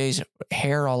PJs,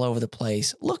 hair all over the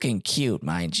place, looking cute,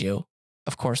 mind you.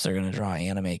 Of course, they're going to draw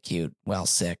anime cute while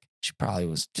sick. She probably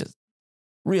was just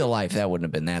real life. That wouldn't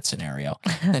have been that scenario.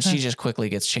 And she just quickly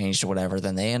gets changed to whatever.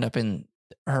 Then they end up in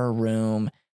her room.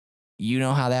 You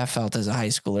know how that felt as a high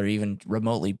schooler, even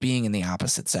remotely being in the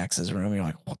opposite sex's room. You're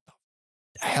like, what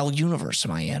the hell universe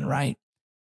am I in, right?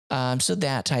 So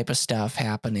that type of stuff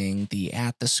happening, the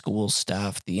at the school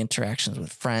stuff, the interactions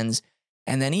with friends,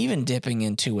 and then even dipping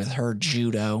into with her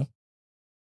judo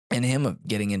and him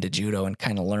getting into judo and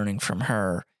kind of learning from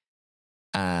her.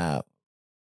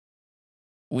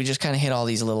 We just kind of hit all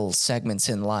these little segments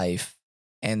in life.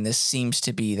 And this seems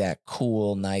to be that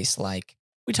cool, nice, like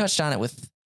we touched on it with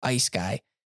Ice Guy.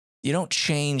 You don't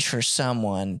change for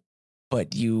someone,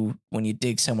 but when you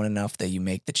dig someone enough that you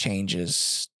make the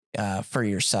changes for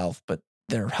yourself, but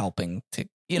they're helping to,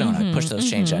 push those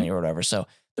changes on you or whatever. So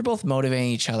they're both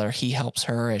motivating each other. He helps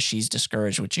her as she's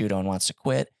discouraged with judo and wants to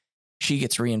quit. She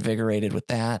gets reinvigorated with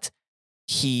that.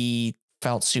 He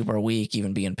felt super weak,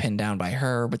 even being pinned down by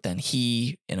her. But then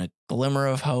he, in a glimmer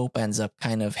of hope, ends up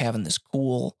kind of having this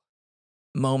cool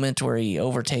moment where he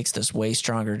overtakes this way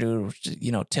stronger dude, which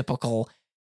is, typical.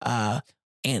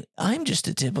 And I'm just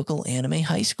a typical anime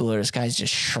high schooler. This guy's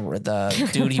just the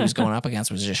dude he was going up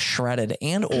against was just shredded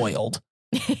and oiled.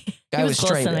 Guy was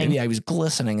straight. Glistening. Yeah, he was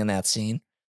glistening in that scene.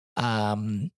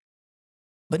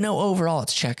 But no, overall,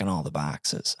 it's checking all the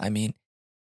boxes. I mean,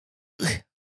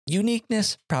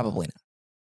 uniqueness, probably not.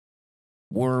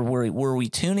 Were we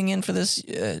tuning in for this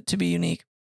to be unique?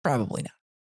 Probably not.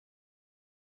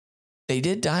 They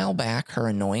did dial back her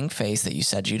annoying face that you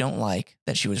said you don't like,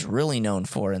 that she was really known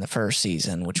for in the first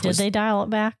season, which was... Did they dial it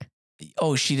back?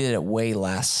 Oh, she did it way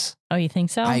less. Oh, you think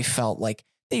so? I felt like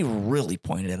they really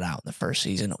pointed it out in the first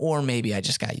season, or maybe I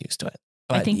just got used to it.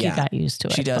 But I think you got used to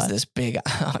it. She does this big...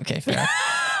 Okay, fair.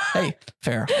 Hey,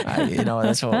 fair.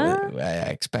 That's what I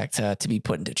expect to be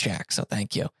put into check, so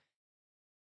thank you.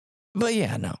 But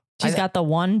yeah, no. She's got the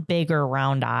one bigger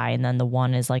round eye, and then the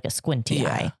one is like a squinty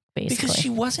eye, basically. Because she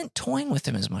wasn't toying with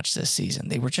him as much this season.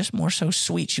 They were just more so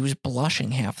sweet. She was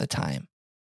blushing half the time.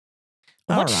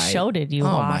 What show did you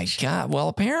watch? Oh my God. Well,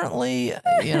 apparently,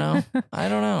 I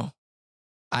don't know.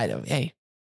 Hey,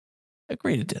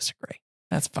 agree to disagree.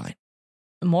 That's fine.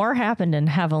 More happened in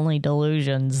Heavenly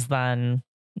Delusions than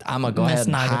I'm going to go ahead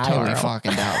and highly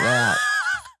fucking doubt that.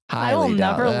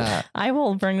 I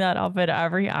will bring that up at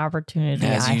every opportunity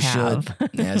as I you have.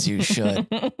 Should. As you should.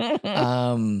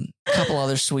 A couple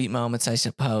other sweet moments, I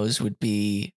suppose, would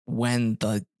be when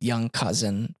the young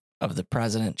cousin of the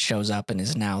president shows up and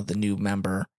is now the new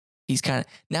member. He's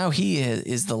now he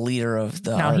is the leader of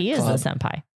the Now art he is club. the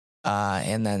senpai.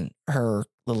 And then her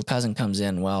little cousin comes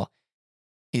in. Well,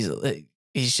 he's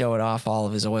showing off all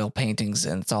of his oil paintings,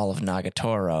 and it's all of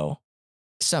Nagatoro.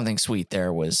 something sweet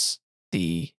there was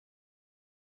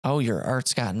your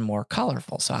art's gotten more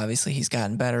colorful. So obviously he's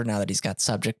gotten better now that he's got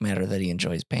subject matter that he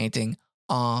enjoys painting.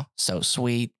 Aw, so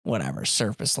sweet, whatever,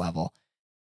 surface level.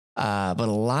 But a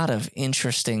lot of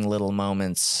interesting little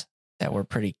moments that were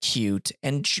pretty cute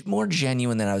and more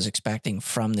genuine than I was expecting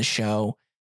from the show.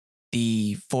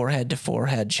 The forehead to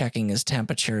forehead checking his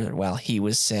temperature while he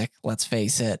was sick. Let's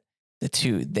face it, the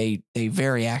two, they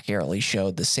very accurately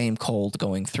showed the same cold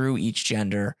going through each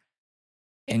gender.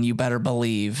 And you better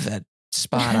believe that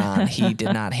spot on, he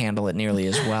did not handle it nearly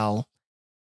as well.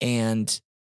 And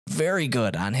very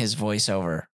good on his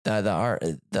voiceover.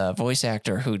 The voice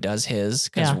actor who does his,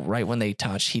 because right when they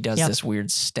touch, he does this weird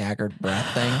staggered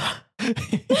breath thing.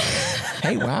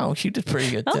 Hey, wow, you did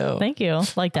pretty good too. Thank you.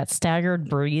 Like that staggered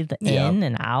breathe in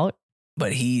and out.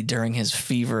 But he, during his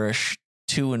feverish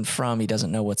to and from, he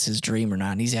doesn't know what's his dream or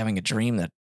not. And he's having a dream that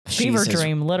fever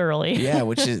dream, literally. Yeah,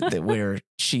 which is where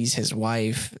she's his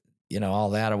wife,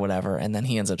 all that or whatever. And then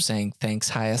he ends up saying,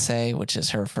 thanks, Hayase, which is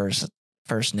her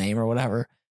first name or whatever.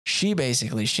 She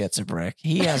basically shits a brick.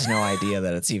 He has no idea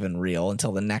that it's even real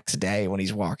until the next day when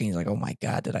he's walking. He's like, oh my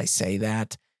God, did I say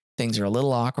that? Things are a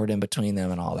little awkward in between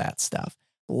them and all that stuff.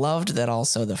 Loved that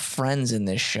also the friends in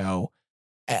this show,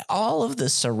 all of the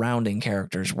surrounding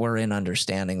characters were in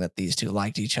understanding that these two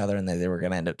liked each other and that they were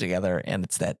going to end up together. And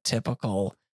it's that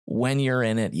typical, when you're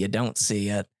in it, you don't see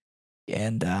it.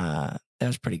 And that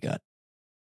was pretty good.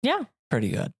 Yeah. Pretty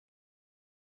good.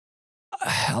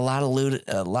 A lot of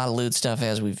lewd stuff,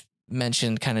 as we've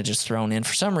mentioned, kind of just thrown in.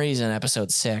 For some reason,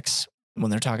 episode 6, when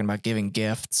they're talking about giving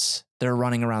gifts, they're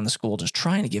running around the school just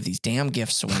trying to give these damn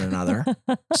gifts to one another.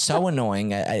 So annoying.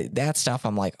 That stuff,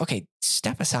 I'm like, okay,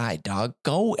 step aside, dog.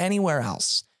 Go anywhere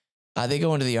else. They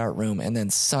go into the art room and then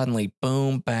suddenly,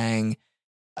 boom, bang,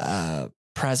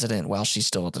 president, while she's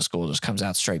still at the school, just comes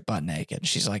out straight butt naked.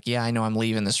 She's like, yeah, I know I'm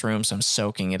leaving this room, so I'm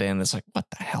soaking it in. It's like, what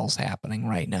the hell's happening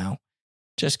right now?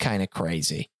 Just kind of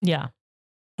crazy. Yeah.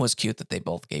 It was cute that they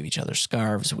both gave each other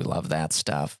scarves. We love that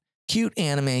stuff. Cute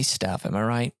anime stuff. Am I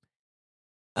right?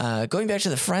 Going back to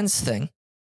the friends thing,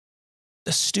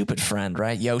 the stupid friend,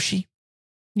 right? Yoshi.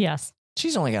 Yes.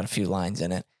 She's only got a few lines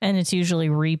in it. And it's usually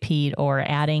repeat or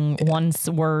adding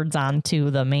words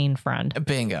onto the main friend.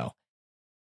 Bingo.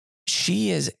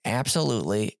 She is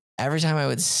absolutely, every time I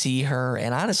would see her,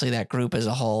 and honestly, that group as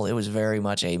a whole, it was very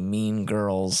much a Mean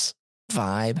Girls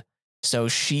vibe. So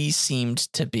she seemed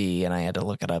to be, and I had to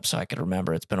look it up so I could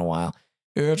remember. It's been a while.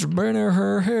 It's been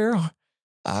her hair.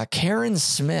 Karen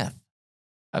Smith,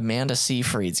 Amanda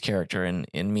Seyfried's character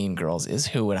in Mean Girls, is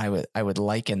who I would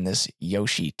liken this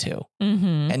Yoshi to.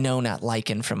 Mm-hmm. And no, not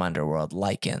Lycan from Underworld.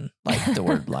 Lycan, like the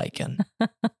word lichen.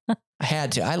 I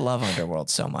had to. I love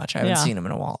Underworld so much. I haven't seen him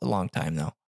in a long time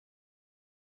though.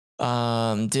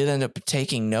 Did end up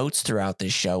taking notes throughout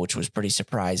this show, which was pretty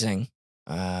surprising.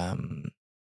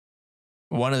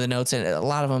 One of the notes, and a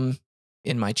lot of them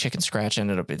in my chicken scratch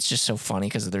ended up, it's just so funny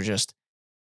because they're just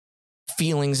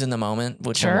feelings in the moment,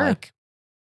 which I'm like,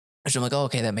 oh,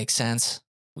 okay, that makes sense.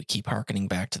 We keep hearkening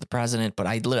back to the president, but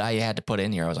I had to put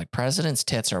in here, I was like, president's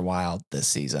tits are wild this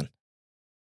season.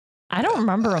 I don't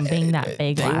remember them being that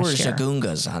big last year. They were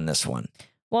Zagungas on this one.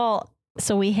 Well,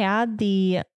 so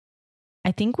I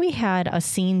think we had a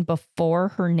scene before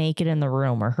her naked in the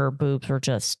room where her boobs were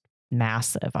just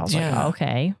massive. I was like,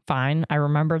 okay, fine. I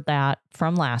remembered that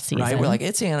from last season. Right, we're like,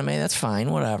 it's anime, that's fine,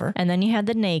 whatever. And then you had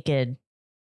the naked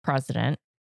president.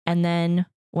 And then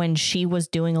when she was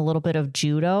doing a little bit of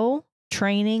judo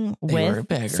training with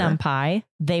Senpai,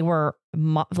 they were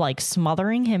like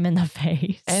smothering him in the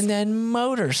face. And then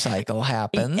motorcycle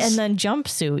happens. And then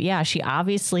jumpsuit. Yeah, she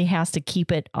obviously has to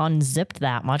keep it unzipped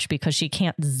that much because she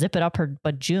can't zip it up her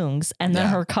bajungs. And then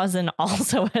her cousin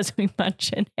also, as we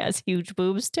mentioned, has huge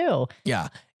boobs too. Yeah.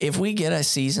 If we get a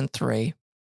season 3,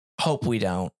 hope we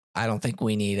don't. I don't think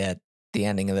we need it. The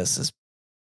ending of this is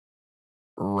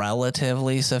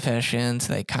relatively sufficient.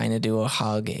 They kind of do a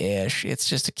hug-ish. It's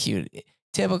just a cute,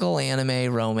 typical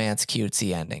anime romance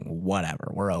cutesy ending.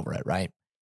 Whatever. We're over it, right?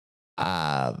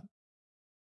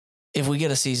 If we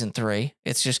get a season 3,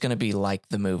 it's just going to be like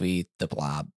the movie The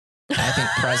Blob. I think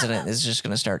President is just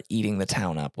going to start eating the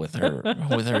town up with her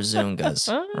Zungas,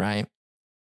 right?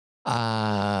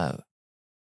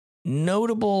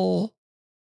 Notable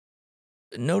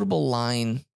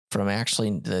line from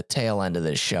actually the tail end of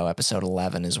this show, episode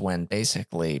 11, is when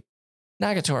basically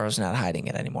Nagatoro's not hiding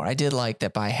it anymore. I did like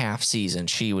that by half season,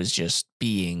 she was just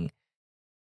being,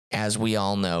 as we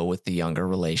all know with the younger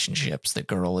relationships, the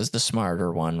girl is the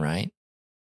smarter one, right?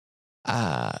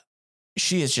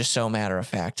 She is just so matter of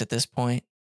fact at this point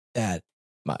that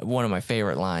one of my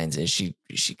favorite lines is she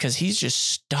because he's just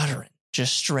stuttering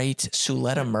just straight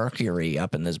Suletta Mercury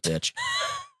up in this bitch.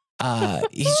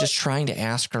 He's just trying to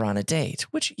ask her on a date,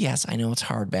 which, yes, I know it's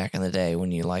hard back in the day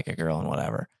when you like a girl and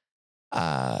whatever.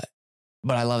 But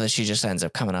I love that she just ends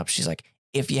up coming up. She's like,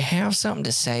 if you have something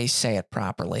to say it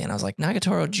properly. And I was like,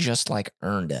 Nagatoro just like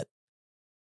earned it.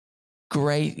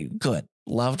 Great, good.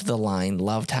 Loved the line,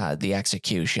 loved how the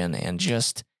execution, and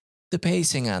just the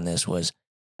pacing on this was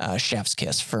chef's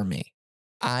kiss for me.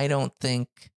 I don't think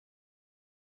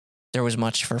there was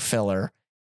much for filler.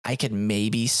 I could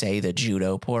maybe say the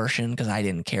judo portion because I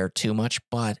didn't care too much,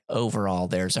 but overall,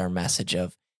 there's our message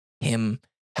of him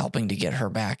helping to get her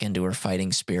back into her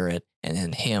fighting spirit, and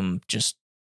then him just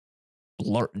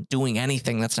doing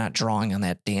anything that's not drawing on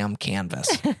that damn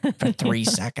canvas for 3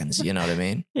 seconds. You know what I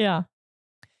mean? Yeah.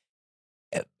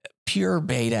 Pure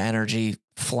beta energy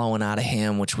flowing out of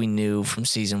him, which we knew from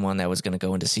season 1 that was going to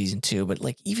go into season 2. But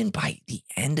like even by the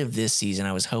end of this season,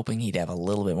 I was hoping he'd have a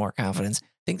little bit more confidence.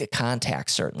 I think the contact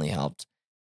certainly helped.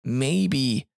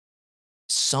 Maybe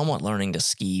somewhat learning to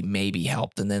ski maybe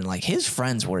helped. And then like his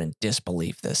friends were in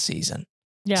disbelief this season.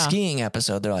 Yeah. Skiing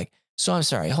episode, they're like, so I'm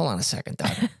sorry, hold on a second,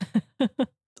 Doug.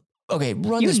 Okay,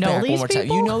 run You this know back one these more time.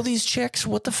 people? You know these chicks?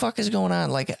 What the fuck is going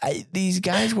on? Like these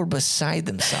guys were beside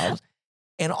themselves.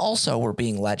 And also we're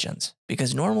being legends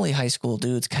because normally high school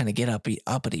dudes kind of get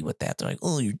uppity with that. They're like,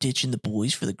 oh, you're ditching the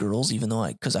boys for the girls, even though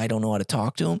because I don't know how to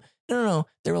talk to them. No.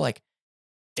 They were like,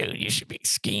 dude, you should be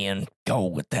skiing. Go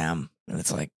with them. And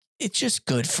it's like, it's just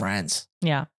good friends.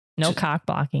 Yeah. No Just, cock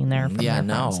blocking there. From yeah, their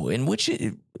no. friends. In which,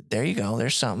 there you go.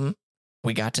 There's something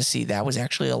we got to see. That was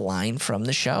actually a line from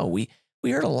the show. We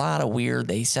heard a lot of weird.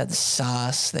 They said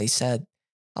sus. They said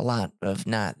a lot of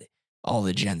not all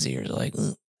the Gen Zers are like,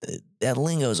 that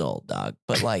lingo's old, dog.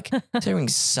 But like saying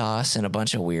sauce and a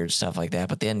bunch of weird stuff like that.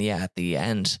 But then, yeah, at the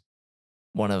end,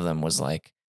 one of them was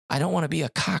like, I don't want to be a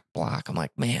cock block. I'm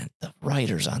like, man, the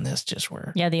writers on this just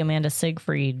were. Yeah, the Amanda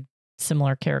Siegfried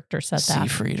similar character said that.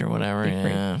 Siegfried or whatever.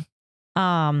 Siegfried.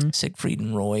 Yeah. Siegfried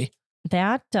and Roy.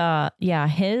 That, yeah,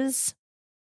 his,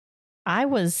 I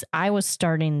was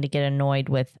starting to get annoyed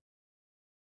with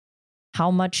how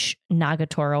much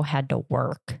Nagatoro had to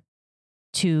work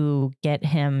to get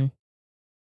him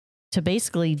to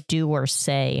basically do or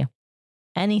say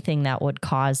anything that would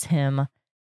cause him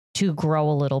to grow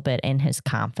a little bit in his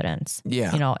confidence.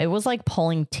 Yeah. You know, it was like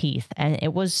pulling teeth, and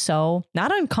it was so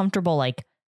not uncomfortable, like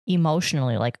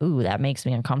emotionally, like, ooh, that makes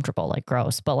me uncomfortable, like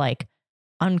gross, but like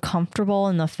uncomfortable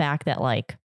in the fact that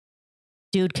like,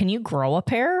 dude, can you grow a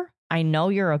pair? I know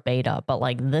you're a beta, but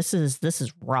like this is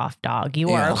rough, dog.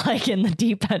 You are like in the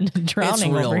deep end and drowning. It's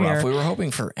real over rough. here. We were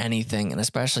hoping for anything, and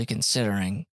especially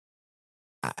considering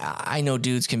I know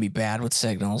dudes can be bad with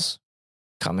signals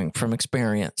coming from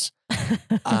experience.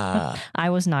 I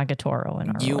was Nagatoro in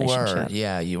our you relationship. were,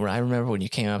 yeah, you were. I remember when you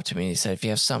came up to me and you said, if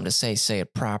you have something to say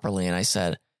it properly. And I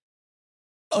said,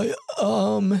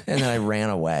 and then I ran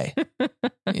away,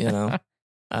 you know?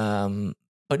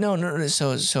 But no.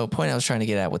 So point I was trying to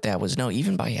get at with that was no,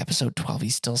 even by episode 12,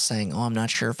 he's still saying, oh, I'm not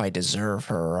sure if I deserve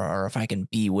her or if I can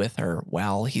be with her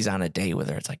while he's on a date with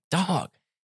her. It's like, dog,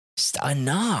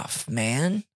 enough,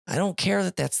 man. I don't care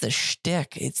that that's the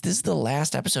shtick. This is the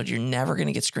last episode. You're never going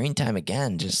to get screen time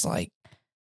again. Just like,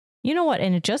 you know what?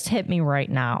 And it just hit me right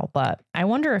now, but I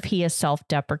wonder if he is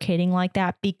self-deprecating like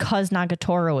that because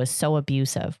Nagatoro is so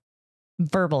abusive,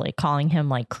 verbally calling him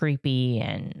like creepy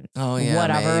and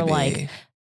whatever. Maybe. Like,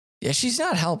 yeah, she's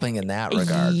not helping in that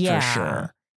regard for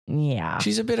sure. Yeah.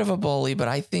 She's a bit of a bully, but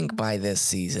I think by this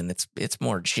season, it's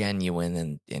more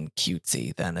genuine and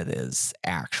cutesy than it is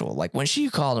actual. Like when she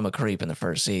called him a creep in the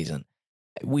first season,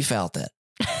 we felt it.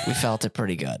 We felt it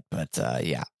pretty good, but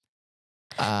yeah.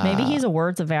 Maybe he's a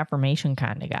words of affirmation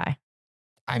kind of guy.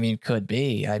 I mean, could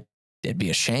be. It'd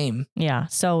be a shame. Yeah.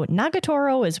 So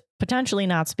Nagatoro is potentially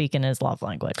not speaking his love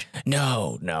language.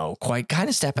 No, quite kind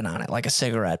of stepping on it like a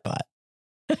cigarette butt.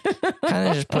 Kind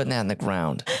of just putting that in the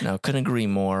ground. No, couldn't agree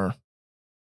more.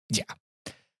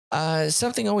 Yeah.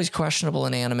 Something always questionable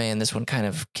in anime, and this one kind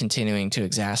of continuing to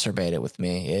exacerbate it with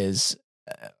me, is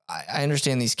I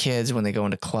understand these kids, when they go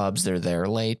into clubs, they're there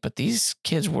late, but these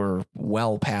kids were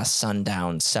well past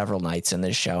sundown several nights in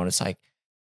this show, and it's like,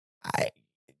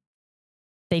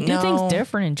 they do things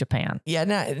different in Japan. Yeah,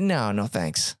 no,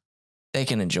 thanks. They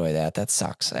can enjoy that. That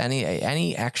sucks.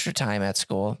 Any extra time at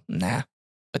school? Nah.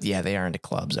 But yeah, they are into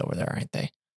clubs over there, aren't they?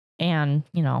 And,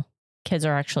 you know, kids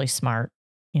are actually smart,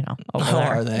 you know, over there.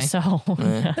 Are they? So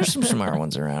there's some smart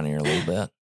ones around here a little bit.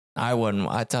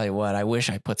 I tell you what, I wish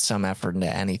I put some effort into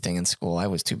anything in school. I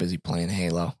was too busy playing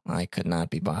Halo. I could not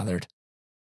be bothered.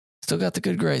 Still got the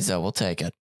good grades though. We'll take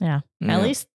it. Yeah. At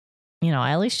least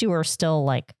you were still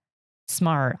like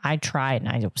smart. I tried and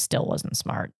I still wasn't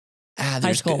smart.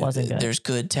 High school wasn't good. There's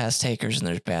good test takers and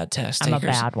there's bad test I'm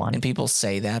takers. a bad one. And people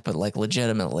say that, but like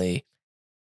legitimately,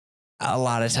 a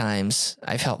lot of times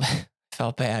I felt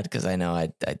bad because I know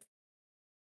I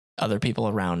other people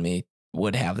around me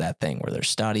would have that thing where they're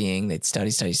studying, they'd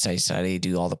study,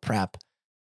 do all the prep.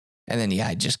 And then,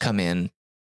 I'd just come in,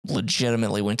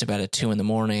 legitimately went to bed at 2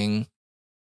 a.m,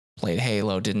 played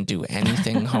Halo, didn't do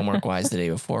anything homework wise the day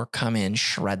before, come in,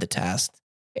 shred the test,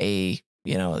 get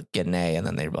an A. And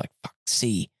then they'd be like, fuck,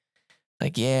 C.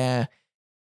 Like, yeah,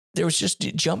 there was just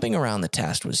jumping around the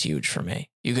test was huge for me.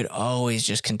 You could always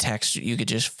just you could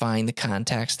just find the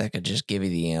context that could just give you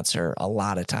the answer a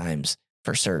lot of times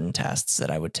for certain tests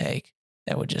that I would take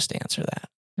that would just answer that.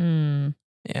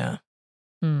 Yeah.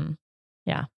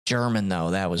 Yeah. German,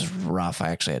 though, that was rough. I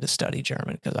actually had to study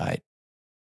German because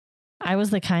I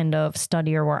was the kind of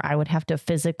studier where I would have to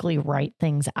physically write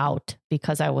things out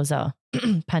because I was a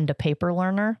pen to paper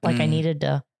learner. Like I needed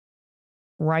to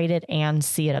write it and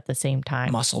see it at the same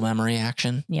time. Muscle memory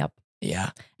action. Yep.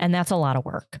 Yeah. And that's a lot of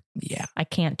work. Yeah. I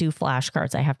can't do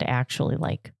flashcards. I have to actually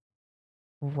like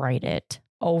write it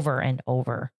over and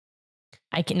over.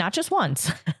 I can not just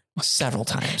once. Several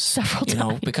times. Several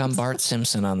times. Become Bart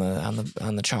Simpson on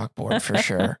the chalkboard for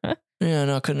sure. Yeah,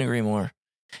 no, couldn't agree more.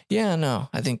 Yeah, no,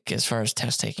 I think as far as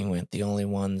test taking went, the only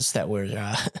ones that were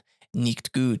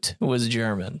nicht gut was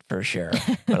German for sure.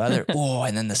 But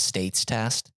and then the states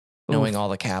test, knowing all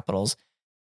the capitals.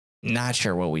 Not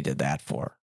sure what we did that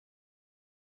for.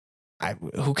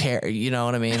 Who cares? You know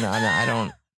what I mean? I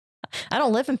don't. I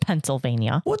don't live in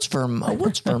Pennsylvania. What's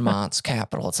Vermont's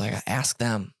capital? It's like, ask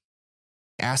them.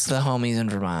 Ask the homies in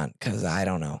Vermont, because I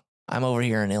don't know. I'm over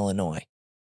here in Illinois.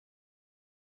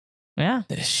 Yeah.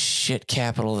 The shit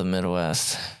capital of the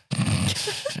Midwest.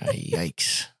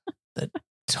 Yikes. The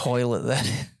toilet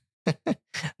that...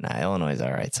 Nah, Illinois is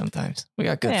all right sometimes. We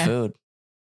got good food.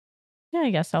 Yeah, I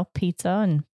guess so. Pizza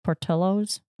and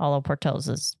Portillo's. Although Portillo's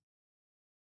is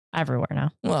everywhere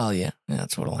now. Well, yeah,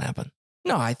 that's what'll happen.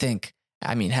 No, I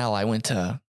went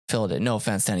to Philadelphia. No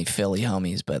offense to any Philly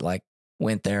homies, but like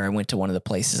went there. I went to one of the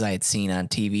places I had seen on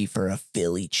TV for a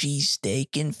Philly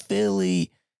cheesesteak in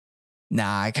Philly.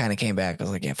 Nah, I kind of came back. I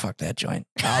was like, yeah, fuck that joint.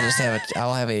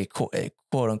 I'll have a quote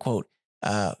unquote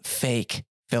fake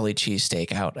Philly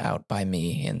cheesesteak out by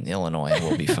me in Illinois.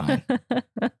 We'll be fine.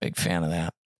 Big fan of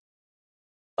that.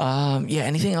 Yeah.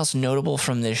 Anything else notable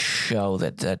from this show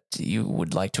that you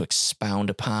would like to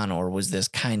expound upon, or was this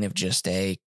kind of just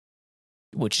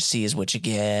what you see is what you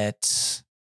get?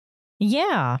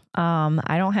 Yeah.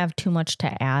 I don't have too much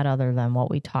to add other than what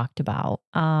we talked about.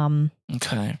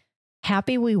 Okay.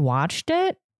 Happy we watched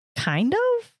it, kind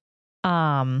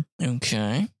of.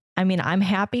 Okay. I mean, I'm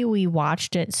happy we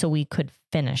watched it so we could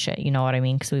finish it. You know what I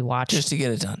mean? Because we watched just to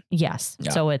get it done. Yes.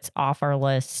 Yeah. So it's off our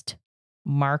list,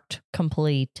 marked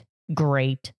complete.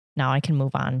 Great. Now I can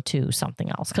move on to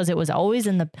something else, because it was always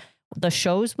in the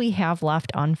shows we have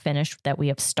left unfinished that we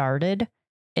have started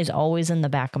is always in the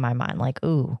back of my mind. Like,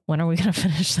 ooh, when are we going to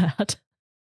finish that?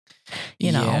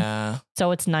 You know? Yeah.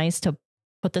 So it's nice to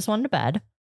put this one to bed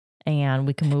and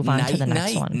we can move on to the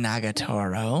next one.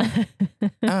 Nagatoro.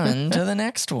 On to the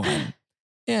next one.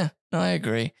 Yeah, no, I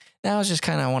agree. Now it's just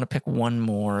I want to pick one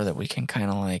more that we can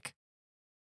kind of like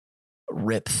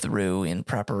rip through in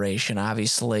preparation.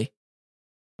 Obviously,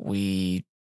 we've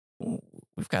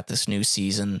got this new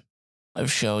season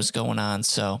of shows going on,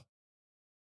 so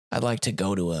I'd like to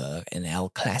go to an El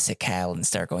Clasical and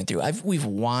start going through. We've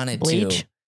wanted Bleach. to.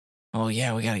 Oh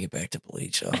yeah, we got to get back to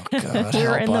Bleach. Oh God,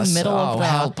 we're in the middle of the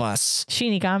help us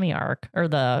Shinigami arc, or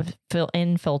the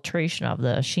infiltration of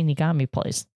the Shinigami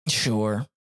place. Sure.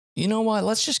 You know what?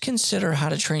 Let's just consider How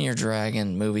to Train Your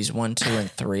Dragon movies 1, 2,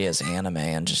 and 3 as anime,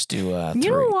 and just do 3.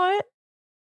 You know what?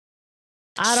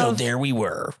 There we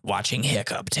were watching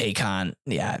Hiccup take on.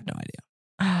 Yeah, I have no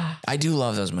idea. I do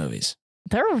love those movies.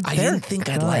 I didn't think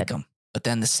I'd like them, but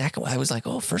then the second one, I was like,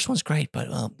 "Oh, first one's great, but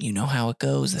you know how it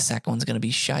goes. The second one's gonna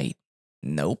be shite."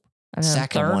 Nope. And then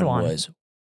second the third one was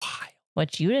wild.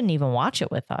 Which you didn't even watch it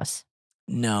with us.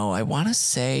 No, I want to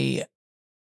say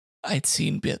I'd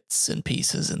seen bits and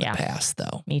pieces in the past,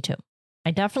 though. Me too.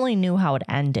 I definitely knew how it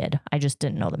ended. I just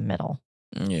didn't know the middle.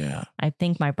 Yeah. I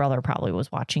think my brother probably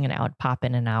was watching it. I would pop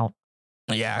in and out.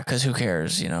 Yeah, because who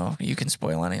cares? You know, you can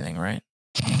spoil anything, right?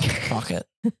 Fuck it.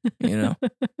 You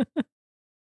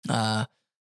know?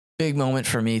 Big moment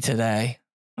for me today.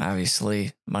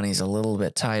 Obviously, money's a little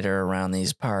bit tighter around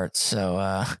these parts,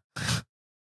 so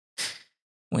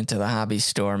went to the hobby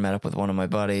store, met up with one of my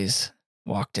buddies,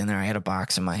 walked in there. I had a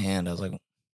box in my hand. I was like,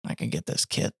 I can get this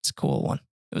kit. It's a cool one.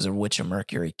 It was a Witch of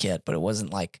Mercury kit, but it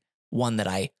wasn't like one that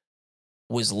I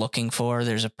was looking for.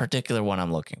 There's a particular one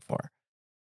I'm looking for.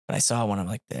 But I saw one. I'm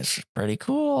like, this is pretty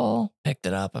cool. Picked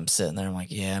it up. I'm sitting there. I'm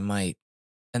like, yeah, I might.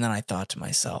 And then I thought to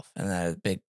myself, and then a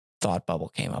big thought bubble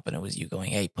came up, and it was you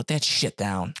going, hey, put that shit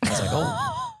down. I was like,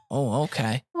 oh,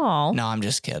 okay. Oh. No, I'm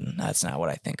just kidding. That's not what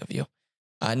I think of you.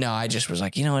 No, I just was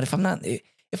like, you know what?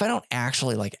 If I don't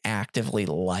actually like actively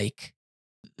like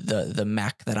the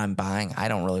mech that I'm buying, I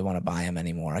don't really want to buy them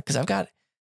anymore because I've got,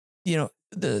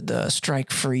 the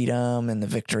Strike Freedom and the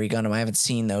Victory Gundam. I haven't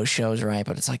seen those shows, right?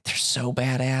 But it's like they're so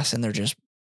badass and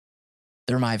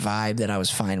they're my vibe that I was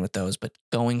fine with those. But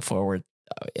going forward,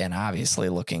 and obviously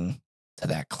looking to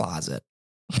that closet,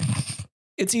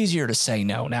 it's easier to say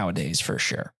no nowadays for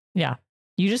sure. Yeah.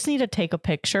 You just need to take a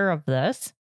picture of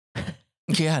this.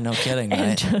 Yeah, no kidding,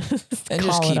 and right?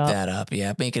 just keep that up.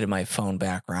 Yeah, make it in my phone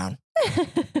background.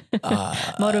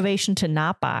 Motivation to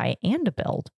not buy and to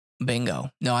build. Bingo.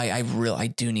 No, I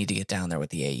do need to get down there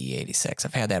with the AE86.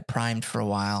 I've had that primed for a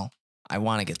while. I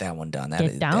want to get that one done.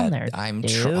 Get down there, I'm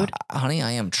dude. honey,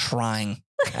 I am trying.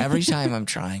 Every time I'm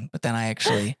trying, but then I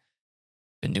actually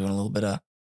been doing a little bit of,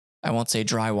 I won't say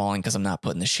drywalling because I'm not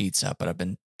putting the sheets up, but I've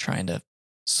been trying to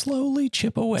slowly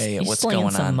chip away at what's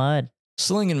going on. Mud.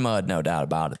 Slinging mud, no doubt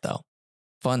about it, though.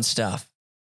 Fun stuff,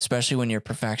 especially when you're a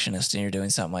perfectionist and you're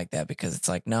doing something like that, because it's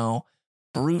like, no,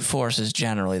 brute force is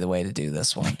generally the way to do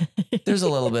this one. There's a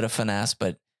little bit of finesse,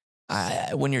 but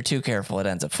when you're too careful, it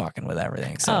ends up fucking with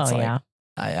everything. So it's like,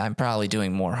 I'm probably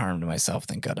doing more harm to myself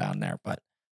than good down there. But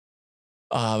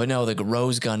no, the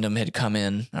Rose Gundam had come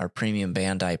in, our premium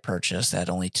Bandai purchase. That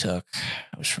only took,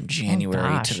 it was from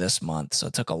January to this month. So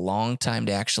it took a long time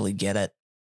to actually get it.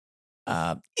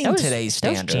 Today's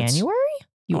standards. That was January?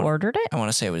 You ordered it? I want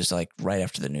to say it was like right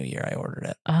after the new year I ordered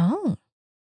it. Oh.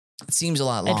 It seems a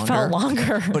lot longer. It felt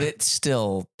longer. But it's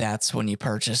still, that's when you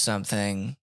purchase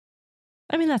something.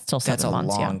 I mean, that's still 7 months.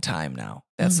 That's a long time now.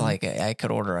 That's like, I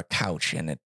could order a couch and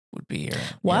it would be here.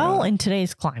 Well, in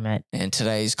today's climate.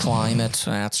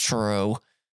 That's true.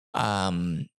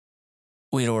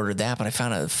 We'd ordered that, but I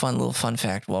found a fun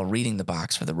fact while reading the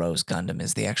box for the Rose Gundam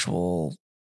is the actual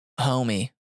homie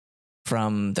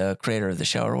from the creator of the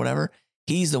show or whatever.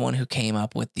 He's the one who came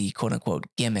up with the quote unquote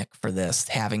gimmick for this,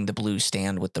 having the blue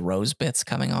stand with the rose bits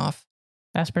coming off.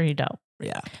 That's pretty dope.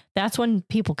 Yeah. That's when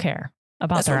people care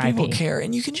about their IP. People care.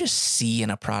 And you can just see in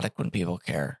a product when people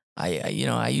care. I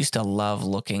used to love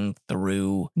looking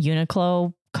through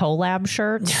Uniqlo collab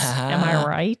shirts. Am I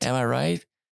right? Am I right?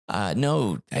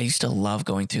 No, I used to love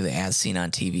going through the as seen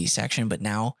on TV section, but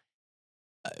now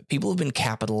people have been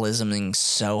capitalisming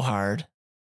so hard.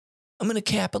 I'm going to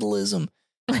capitalism.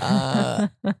 A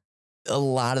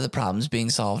lot of the problems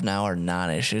being solved now are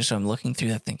non-issues. So I'm looking through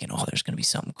that thinking, oh, there's going to be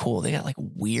something cool. They got like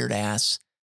weird ass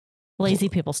lazy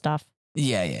people stuff.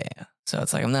 Yeah. So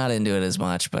it's like, I'm not into it as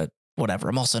much, but whatever.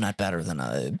 I'm also not better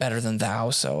than thou.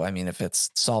 So, I mean, if it's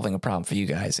solving a problem for you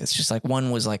guys, it's just like one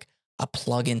was like a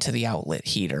plug into the outlet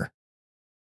heater.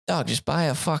 Dog, just buy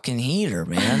a fucking heater,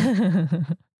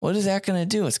 man. What is that going to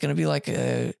do? It's going to be like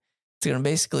it's going to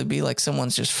basically be like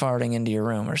someone's just farting into your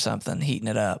room or something, heating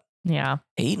it up. Yeah.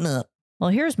 Heating up. Well,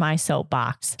 here's my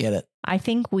soapbox. Get it. I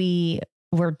think we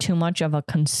were too much of a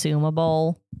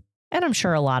consumable, and I'm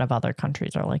sure a lot of other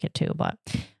countries are like it too, but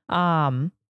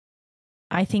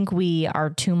I think we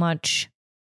are too much,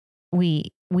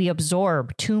 we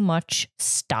absorb too much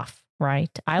stuff, right?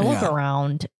 I look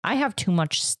around, I have too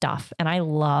much stuff, and I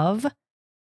love,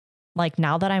 like,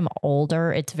 now that I'm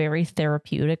older, it's very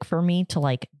therapeutic for me to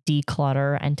like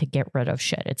declutter and to get rid of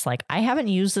shit. It's like, I haven't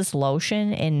used this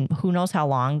lotion in who knows how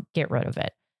long, get rid of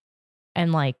it.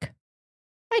 And like,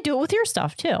 I do it with your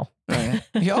stuff too. Right.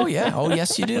 Oh yeah. Oh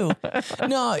yes, you do.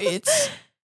 No,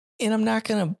 and I'm not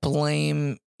going to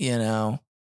blame, the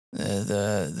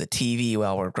TV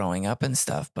while we're growing up and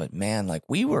stuff, but man, like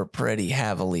we were pretty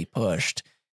heavily pushed,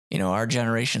 our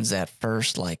generation's that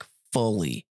first, like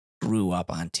fully grew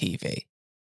up on TV.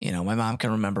 My mom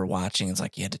can remember watching. It's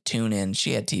like you had to tune in.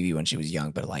 She had TV when she was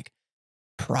young, but like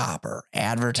proper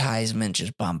advertisement,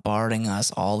 just bombarding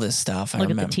us, all this stuff. Look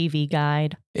at the TV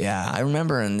guide. Yeah, I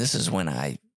remember, and this is when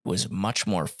I was much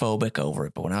more phobic over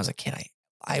it. But when I was a kid,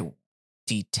 I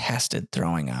detested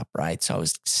throwing up, right? So I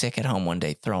was sick at home one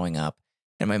day throwing up.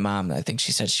 And my mom, I think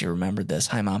she said she remembered this.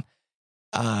 Hi, Mom.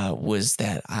 Was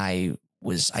that I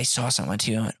saw something on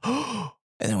TV and I went, oh,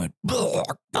 and then went,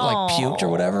 like puked or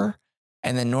whatever.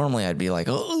 And then normally I'd be like,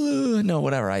 oh, no,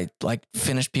 whatever. I like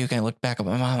finished puking. I looked back at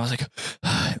my mom. I was like,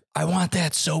 I want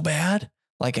that so bad.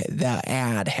 Like that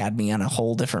ad had me on a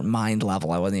whole different mind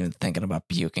level. I wasn't even thinking about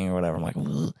puking or whatever. I'm like,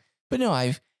 ugh. But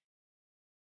no,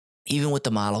 even with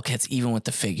the model kits, even with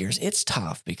the figures, it's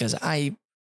tough because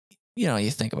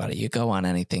you think about it, you go on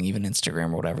anything, even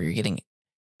Instagram or whatever, you're getting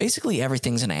basically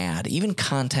everything's an ad. Even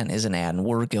content is an ad, and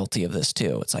we're guilty of this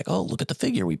too. It's like, oh, look at the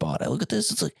figure we bought. Look at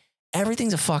this. It's like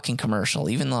everything's a fucking commercial.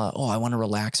 Even the, I want to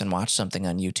relax and watch something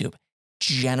on YouTube.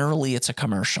 Generally, it's a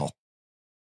commercial.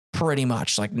 Pretty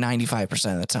much, like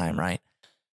 95% of the time, right?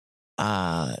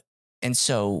 And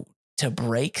so to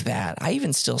break that, I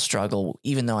even still struggle,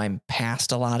 even though I'm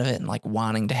past a lot of it and like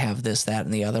wanting to have this, that,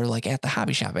 and the other. Like at the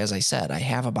hobby shop, as I said, I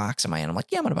have a box in my hand. I'm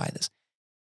like, yeah, I'm going to buy this.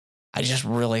 I just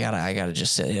really gotta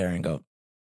just sit here and go,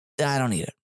 I don't need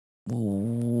it.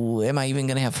 Ooh, am I even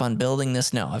going to have fun building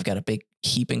this? No, I've got a big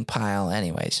heaping pile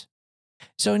anyways.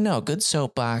 So no, good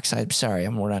soapbox. I'm sorry.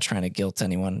 We're not trying to guilt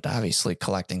anyone. Obviously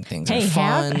collecting things are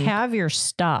fun. Have your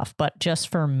stuff, but just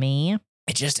for me.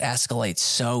 It just escalates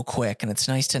so quick, and it's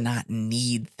nice to not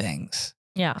need things.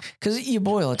 Yeah. Because you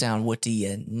boil it down, what do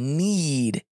you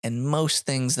need? And most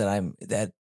things that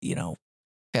had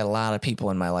a lot of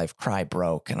people in my life cry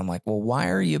broke. And I'm like, well, why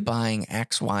are you buying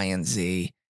X, Y, and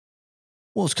Z?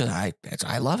 Well, it's because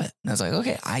I love it. And I was like,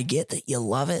 okay, I get that you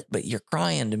love it, but you're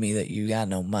crying to me that you got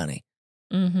no money.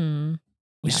 Mm-hmm.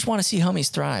 We just want to see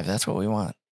homies thrive. That's what we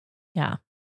want. Yeah.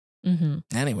 Mm-hmm.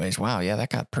 Anyways, wow. Yeah, that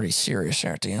got pretty serious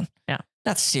there at the end. Yeah.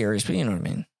 Not serious, but you know what I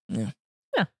mean. Yeah.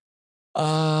 Yeah.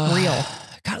 Real.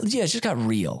 It just got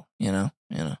real,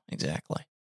 exactly.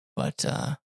 But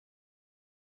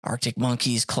Arctic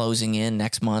Monkeys closing in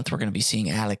next month. We're going to be seeing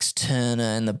Alex Turner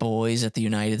and the boys at the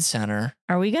United Center.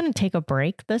 Are we going to take a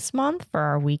break this month for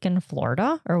our week in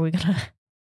Florida? Or are we going to?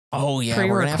 Oh, yeah. We're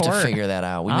going to have to figure that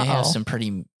out. We may have some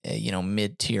pretty,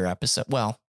 mid-tier episode.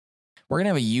 Well, we're going to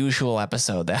have a usual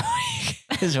episode that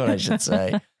week is what I should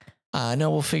say. No,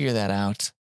 we'll figure that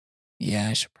out. Yeah,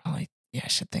 I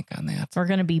should think on that. We're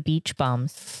going to be beach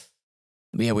bums.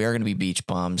 Yeah, we are going to be beach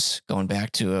bums, going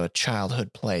back to a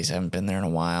childhood place. I haven't been there in a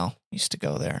while. Used to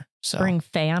go there. So bring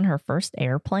Faye on her first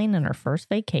airplane and her first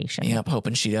vacation. Yep,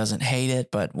 hoping she doesn't hate it,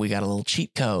 but we got a little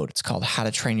cheat code. It's called How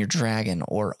to Train Your Dragon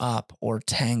or Up or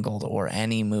Tangled or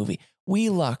any movie. We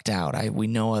lucked out. We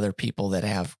know other people that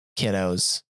have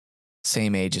kiddos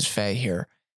same age as Faye here.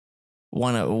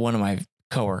 One of my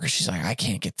coworkers, she's like, I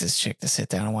can't get this chick to sit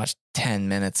down and watch 10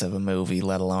 minutes of a movie,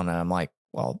 let alone. And I'm like,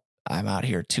 well, I'm out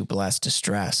here too blessed to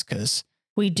stress because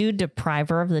we do deprive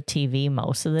her of the TV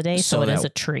most of the day, so it is a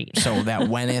treat. So that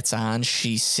when it's on,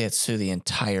 she sits through the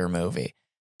entire movie.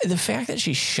 The fact that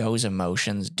she shows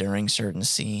emotions during certain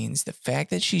scenes, the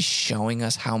fact that she's showing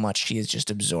us how much she is just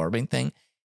absorbing things,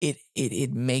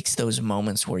 it makes those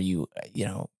moments where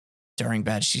during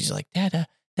bed, she's like, dada,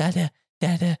 dada,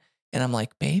 dada. And I'm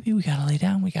like, baby, we got to lay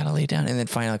down. We got to lay down. And then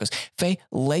finally it goes, Faye,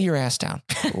 lay your ass down.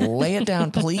 Lay it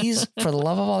down, please. For the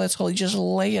love of all that's holy, just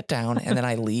lay it down. And then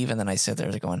I leave. And then I sit there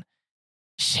going,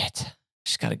 shit,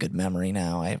 she's got a good memory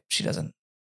now. She doesn't.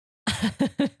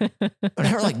 But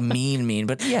never like mean.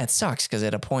 But yeah, it sucks because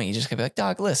at a point you just gotta be like,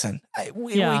 dog, listen,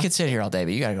 we could sit here all day,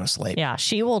 but you got to go to sleep. Yeah,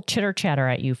 she will chitter chatter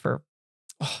at you for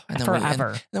forever.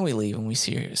 And then we leave and we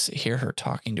hear her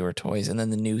talking to her toys. And then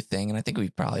the new thing, and I think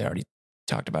we've probably already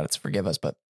talked about it, so forgive us,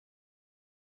 but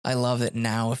I love that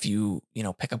now if you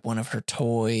pick up one of her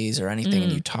toys or anything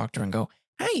and you talk to her and go,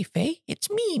 hi, Faye, it's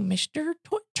me, Mr.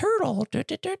 Turtle.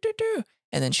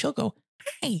 And then she'll go,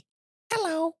 hi,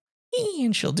 hello.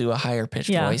 And she'll do a higher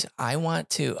pitched voice.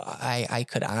 I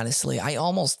could honestly, I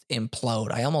almost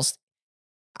implode. I almost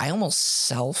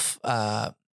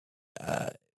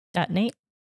detonate.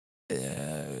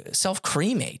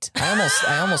 Self-cremate.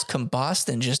 I almost combust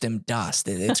and just am dust.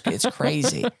 It's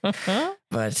crazy.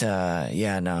 But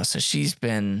so she's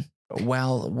been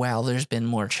while there's been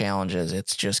more challenges,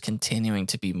 it's just continuing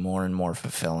to be more and more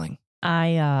fulfilling.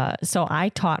 So I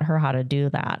taught her how to do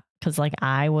that because like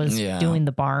I was doing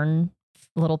the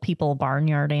little people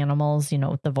barnyard animals,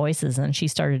 with the voices, and she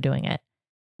started doing it.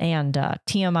 And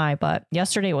TMI, but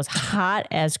yesterday was hot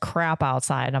as crap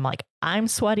outside. I'm like, I'm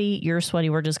sweaty, you're sweaty.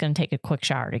 We're just going to take a quick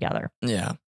shower together.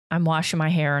 Yeah. I'm washing my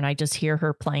hair and I just hear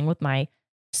her playing with my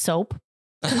soap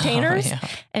containers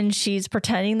and she's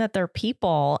pretending that they're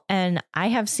people. And I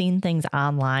have seen things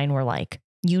online where like,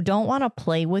 you don't want to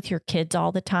play with your kids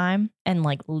all the time and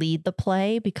like lead the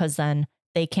play because then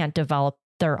they can't develop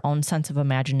their own sense of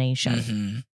imagination.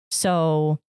 Mm-hmm.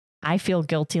 So I feel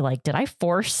guilty. Like, did I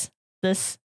force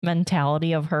this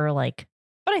mentality of her? Like,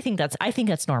 but I think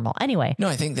that's normal anyway. No,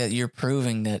 I think that you're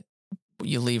proving that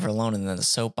you leave her alone and then the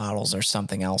soap bottles are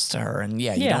something else to her. And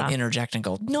you don't interject and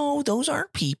go, no, those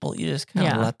aren't people. You just kind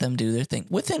of let them do their thing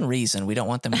within reason. We don't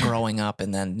want them growing up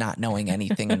and then not knowing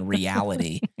anything in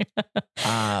reality.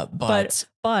 But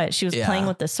she was playing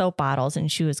with the soap bottles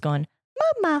and she was going,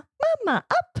 mama,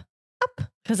 up.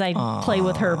 because I play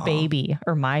with her baby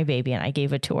or my baby, and I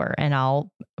gave it to her, and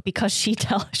because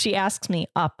she asks me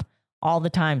up all the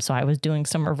time. So I was doing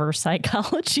some reverse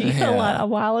psychology a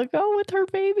while ago with her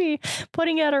baby,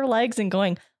 putting at her legs and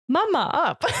going, "Mama,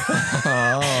 up."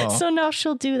 So now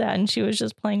she'll do that. And she was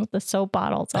just playing with the soap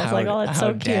bottles. I was like, oh, that's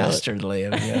so cute. Dastardly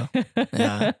of you.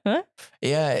 Yeah.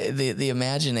 Yeah. The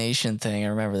imagination thing. I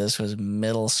remember this was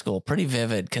middle school, pretty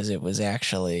vivid because it was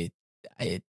actually,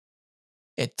 it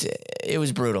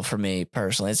was brutal for me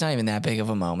personally. It's not even that big of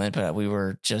a moment, but it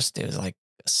was like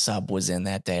a sub was in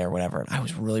that day or whatever. And I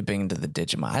was really big into the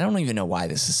Digimon. I don't even know why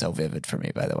this is so vivid for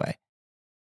me, by the way.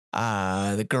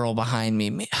 The girl behind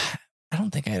me, I don't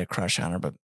think I had a crush on her,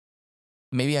 but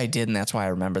maybe I did. And that's why I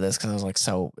remember this. Cause I was like,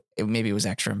 maybe it was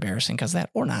extra embarrassing because that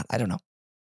or not. I don't know.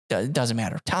 It doesn't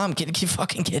matter. Tom, can you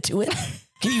fucking get to it?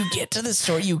 Can you get to the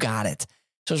story? You got it.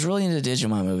 So I was really into the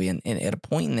Digimon movie. And at a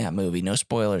point in that movie, no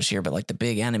spoilers here, but like the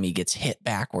big enemy gets hit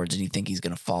backwards and you think he's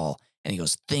going to fall. And he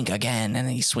goes, think again. And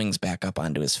then he swings back up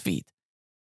onto his feet.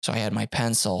 So I had my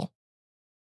pencil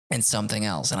and something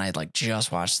else. And I had like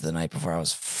just watched it the night before. I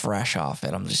was fresh off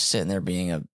it. I'm just sitting there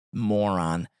being a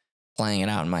moron, playing it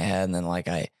out in my head. And then like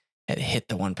I had hit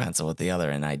the one pencil with the other.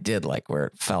 And I did like where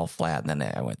it fell flat. And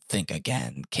then I went, think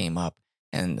again, came up.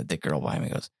 And the girl behind me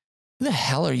goes, who the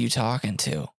hell are you talking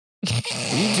to? What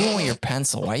are you doing with your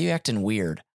pencil? Why are you acting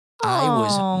weird? Aww. I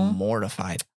was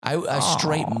mortified. I was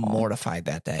straight mortified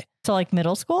that day. So like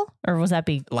middle school, or was that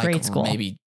like grade school?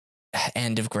 Maybe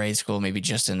end of grade school, maybe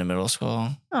just into middle school.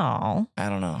 Oh, I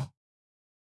don't know.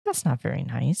 That's not very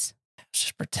nice. I was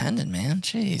just pretending, man.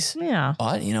 Jeez. Yeah.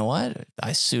 But you know what?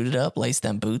 I suited up, laced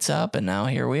them boots up, and now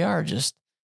here we are, just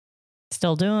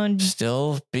still watching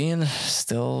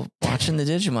the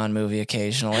Digimon movie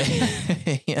occasionally.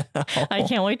 You know? I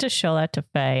can't wait to show that to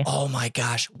Faye. Oh my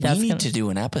gosh. We need to do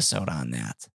an episode on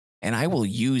that. And I will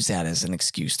use that as an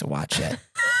excuse to watch it.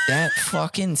 That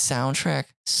fucking soundtrack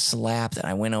slapped. And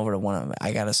I went over to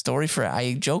I got a story for it.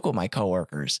 I joke with my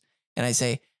coworkers and I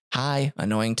say, hi,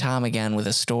 annoying Tom again with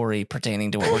a story pertaining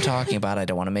to what we're talking about. I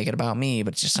don't want to make it about me,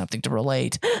 but it's just something to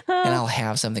relate. And I'll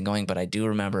have something going. But I do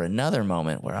remember another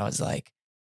moment where I was like,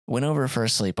 went over for a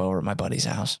sleepover at my buddy's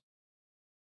house,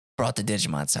 brought the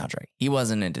Digimon soundtrack. He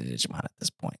wasn't into Digimon at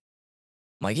this point.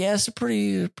 I'm like, yeah, it's a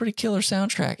pretty killer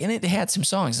soundtrack. And it had some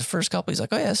songs. The first couple, he's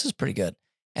like, oh yeah, this is pretty good.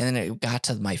 And then it got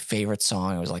to my favorite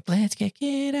song. I was like, let's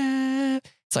get up.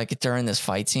 It's like during this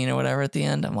fight scene or whatever at the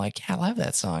end. I'm like, yeah, I love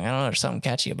that song. I don't know. There's something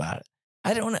catchy about it.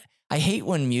 I hate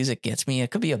when music gets me.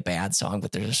 It could be a bad song,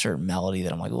 but there's a certain melody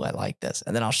that I'm like, oh, I like this.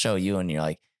 And then I'll show you and you're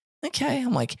like, okay.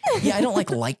 I'm like, yeah, I don't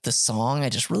like the song. I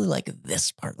just really like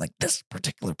this part, like this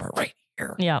particular part right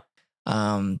here. Yeah.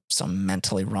 So I'm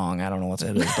mentally wrong. I don't know what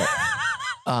it is,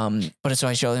 but so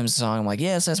I showed him the song. I'm like,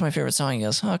 yes, that's my favorite song. He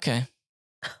goes, okay.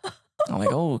 I'm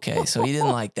like, oh, okay. So he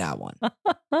didn't like that one.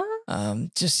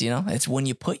 Just, it's when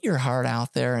you put your heart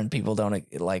out there and people don't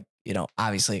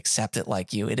obviously accept it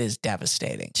like you, it is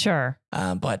devastating. Sure.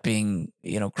 But being,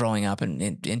 growing up and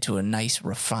into a nice,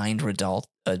 refined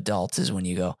adult is when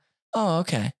you go, oh,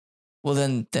 okay. Well,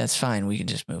 then that's fine. We can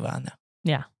just move on now.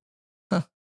 Yeah. Huh.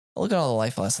 Look at all the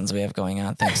life lessons we have going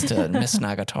on thanks to Miss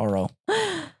Nagatoro.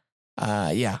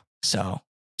 Yeah. So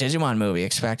Digimon movie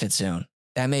expected soon.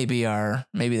 That maybe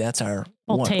that's our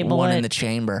one in the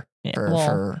chamber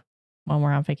for when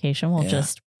we're on vacation. We'll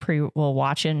just we'll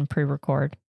watch it and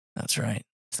pre-record. That's right.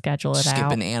 Schedule it Skip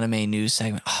out. an anime news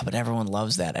segment. Oh, but everyone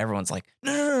loves that. Everyone's like,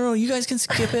 no. You guys can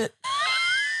skip it.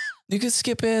 You can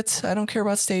skip it. I don't care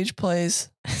about stage plays.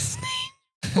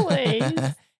 Plays.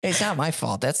 Hey, it's not my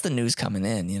fault. That's the news coming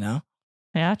in,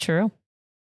 Yeah, true.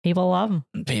 People love them.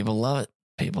 People love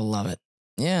it.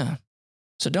 Yeah.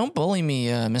 So don't bully me,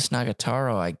 Miss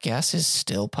Nagatoro, I guess, is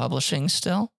still publishing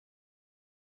still?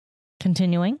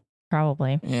 Continuing,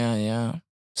 probably. Yeah.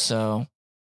 So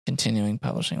continuing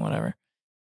publishing, whatever.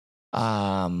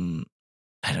 I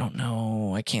don't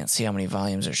know. I can't see how many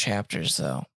volumes or chapters,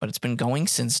 though. But it's been going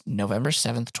since November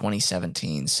 7th,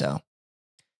 2017, so.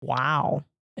 Wow.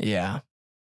 Yeah.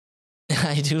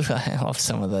 I love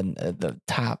some of the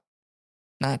top,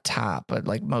 not top, but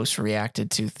like most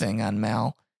reacted to thing on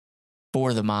Mal.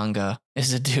 For the manga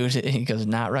is a dude. He goes,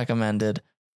 not recommended.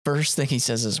 First thing he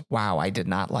says is, wow, I did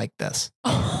not like this.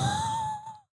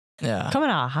 Yeah. Coming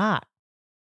out hot.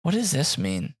 What does this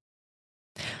mean?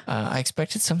 I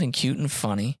expected something cute and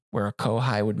funny where a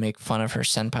kohai would make fun of her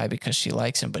senpai because she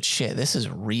likes him. But shit, this is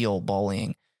real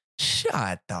bullying.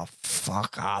 Shut the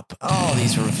fuck up. Oh,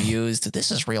 these reviews.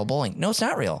 This is real bullying. No, it's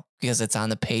not real because it's on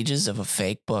the pages of a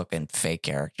fake book and fake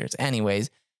characters. Anyways,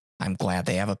 I'm glad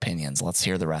they have opinions. Let's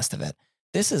hear the rest of it.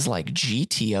 This is like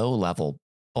GTO level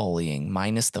bullying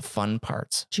minus the fun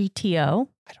parts. GTO?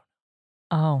 I don't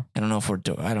Oh. I don't know if we're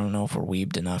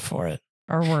weebed enough for it.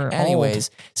 Or we're Anyways,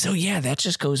 old. so yeah, that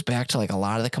just goes back to like a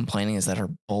lot of the complaining is that her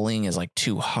bullying is like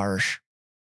too harsh.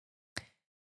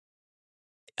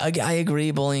 I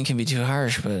agree bullying can be too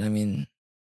harsh, but I mean,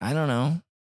 I don't know.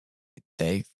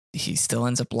 He still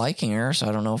ends up liking her, so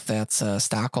I don't know if that's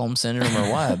Stockholm syndrome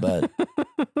or what, but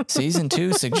season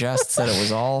 2 suggests that it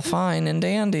was all fine and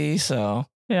dandy, so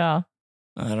yeah.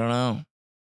 I don't know.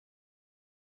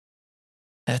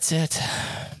 That's it.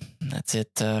 That's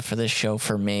it for this show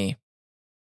for me.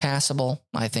 Passable,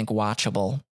 I think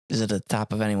watchable. Is it at the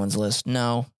top of anyone's list?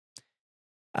 No.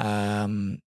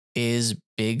 Is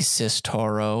Big Sis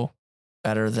Toro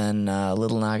better than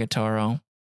Little Nagatoro?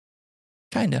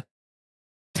 Kinda.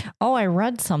 Oh, I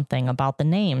read something about the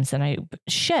names and I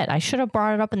should have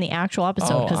brought it up in the actual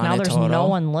episode because now there's no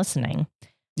one listening.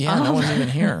 Yeah, no one's even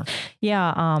here.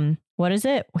 Yeah, what is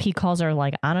it? He calls her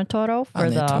like Anatoro for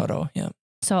Anatoro, yeah.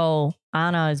 So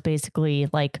Anna is basically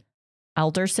like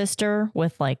elder sister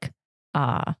with like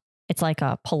it's like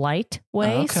a polite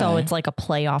way. Okay. So it's like a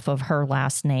play off of her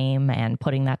last name and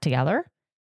putting that together.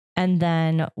 And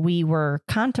then we were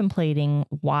contemplating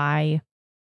why.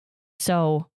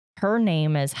 So her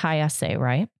name is Hayase,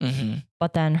 right? Mm-hmm.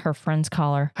 But then her friends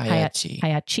call her Hayachi.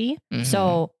 Hayachi. Mm-hmm.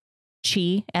 So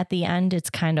Chi at the end, it's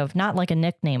kind of not like a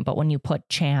nickname, but when you put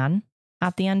Chan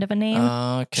at the end of a name,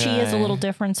 okay. Chi is a little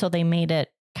different. So they made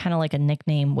it kind of like a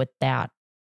nickname with that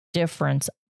difference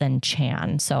than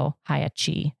Chan. So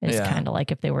Hayachi is kind of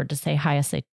like if they were to say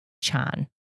Hayase Chan.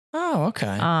 Oh,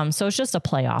 okay. So it's just a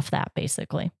play off that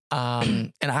basically.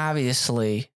 And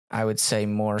obviously I would say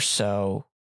more so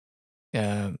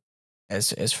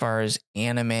as far as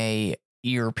anime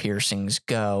ear piercings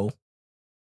go,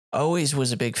 always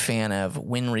was a big fan of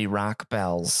Winry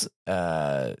Rockbell's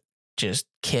just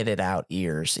kitted out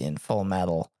ears in Full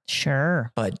Metal.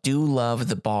 Sure. But do love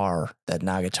the bar that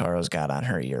Nagatoro's got on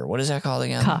her ear. What is that called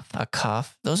again? Cuff. A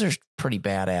cuff. Those are pretty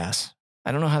badass.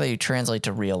 I don't know how they translate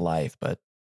to real life, but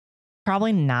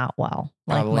probably not well.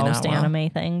 Like most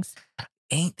anime things.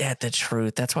 Ain't that the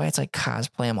truth? That's why it's like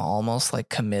cosplay. I'm almost like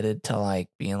committed to like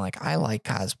being like, I like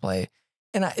cosplay.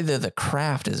 And the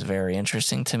craft is very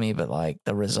interesting to me, but like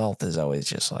the result is always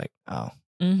just like, oh,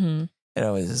 it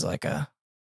always is like I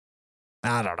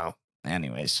don't know.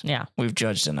 Anyways, yeah, we've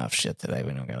judged enough shit today.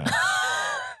 We don't gotta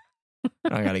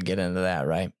get into that,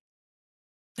 right?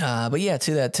 But yeah,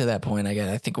 to that point,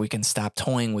 I think we can stop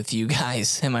toying with you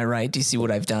guys. Am I right? Do you see what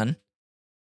I've done?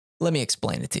 Let me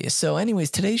explain it to you. So,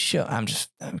 anyways, today's show. I'm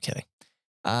kidding.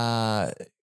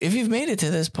 If you've made it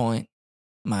to this point,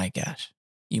 my gosh,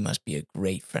 you must be a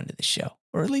great friend of the show,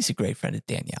 or at least a great friend of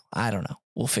Danielle. I don't know.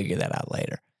 We'll figure that out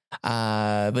later.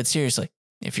 But seriously,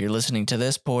 if you're listening to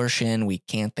this portion, we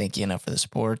can't thank you enough for the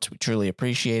support. We truly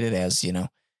appreciate it. As you know,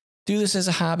 do this as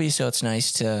a hobby, so it's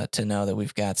nice to know that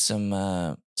we've got some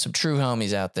true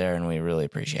homies out there, and we really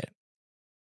appreciate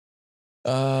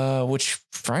it. Which,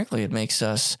 frankly, it makes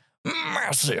us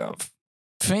massive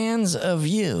fans of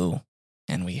you,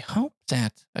 and we hope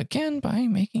that again by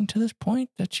making to this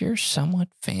point that you're somewhat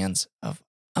fans of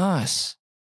us.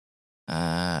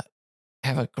 Have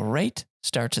a great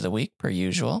start to the week per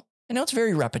usual. I know it's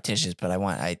very repetitious, but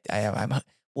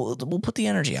we'll put the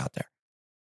energy out there.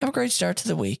 Have a great start to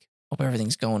the week. Hope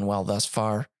everything's going well thus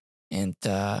far, and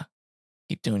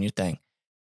keep doing your thing.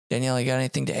 Danielle, you got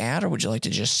anything to add, or would you like to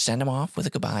just send them off with a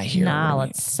goodbye here? Nah,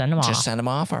 let's send them off. Just send them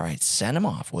off? All right, send them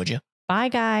off, would you? Bye,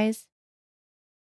 guys.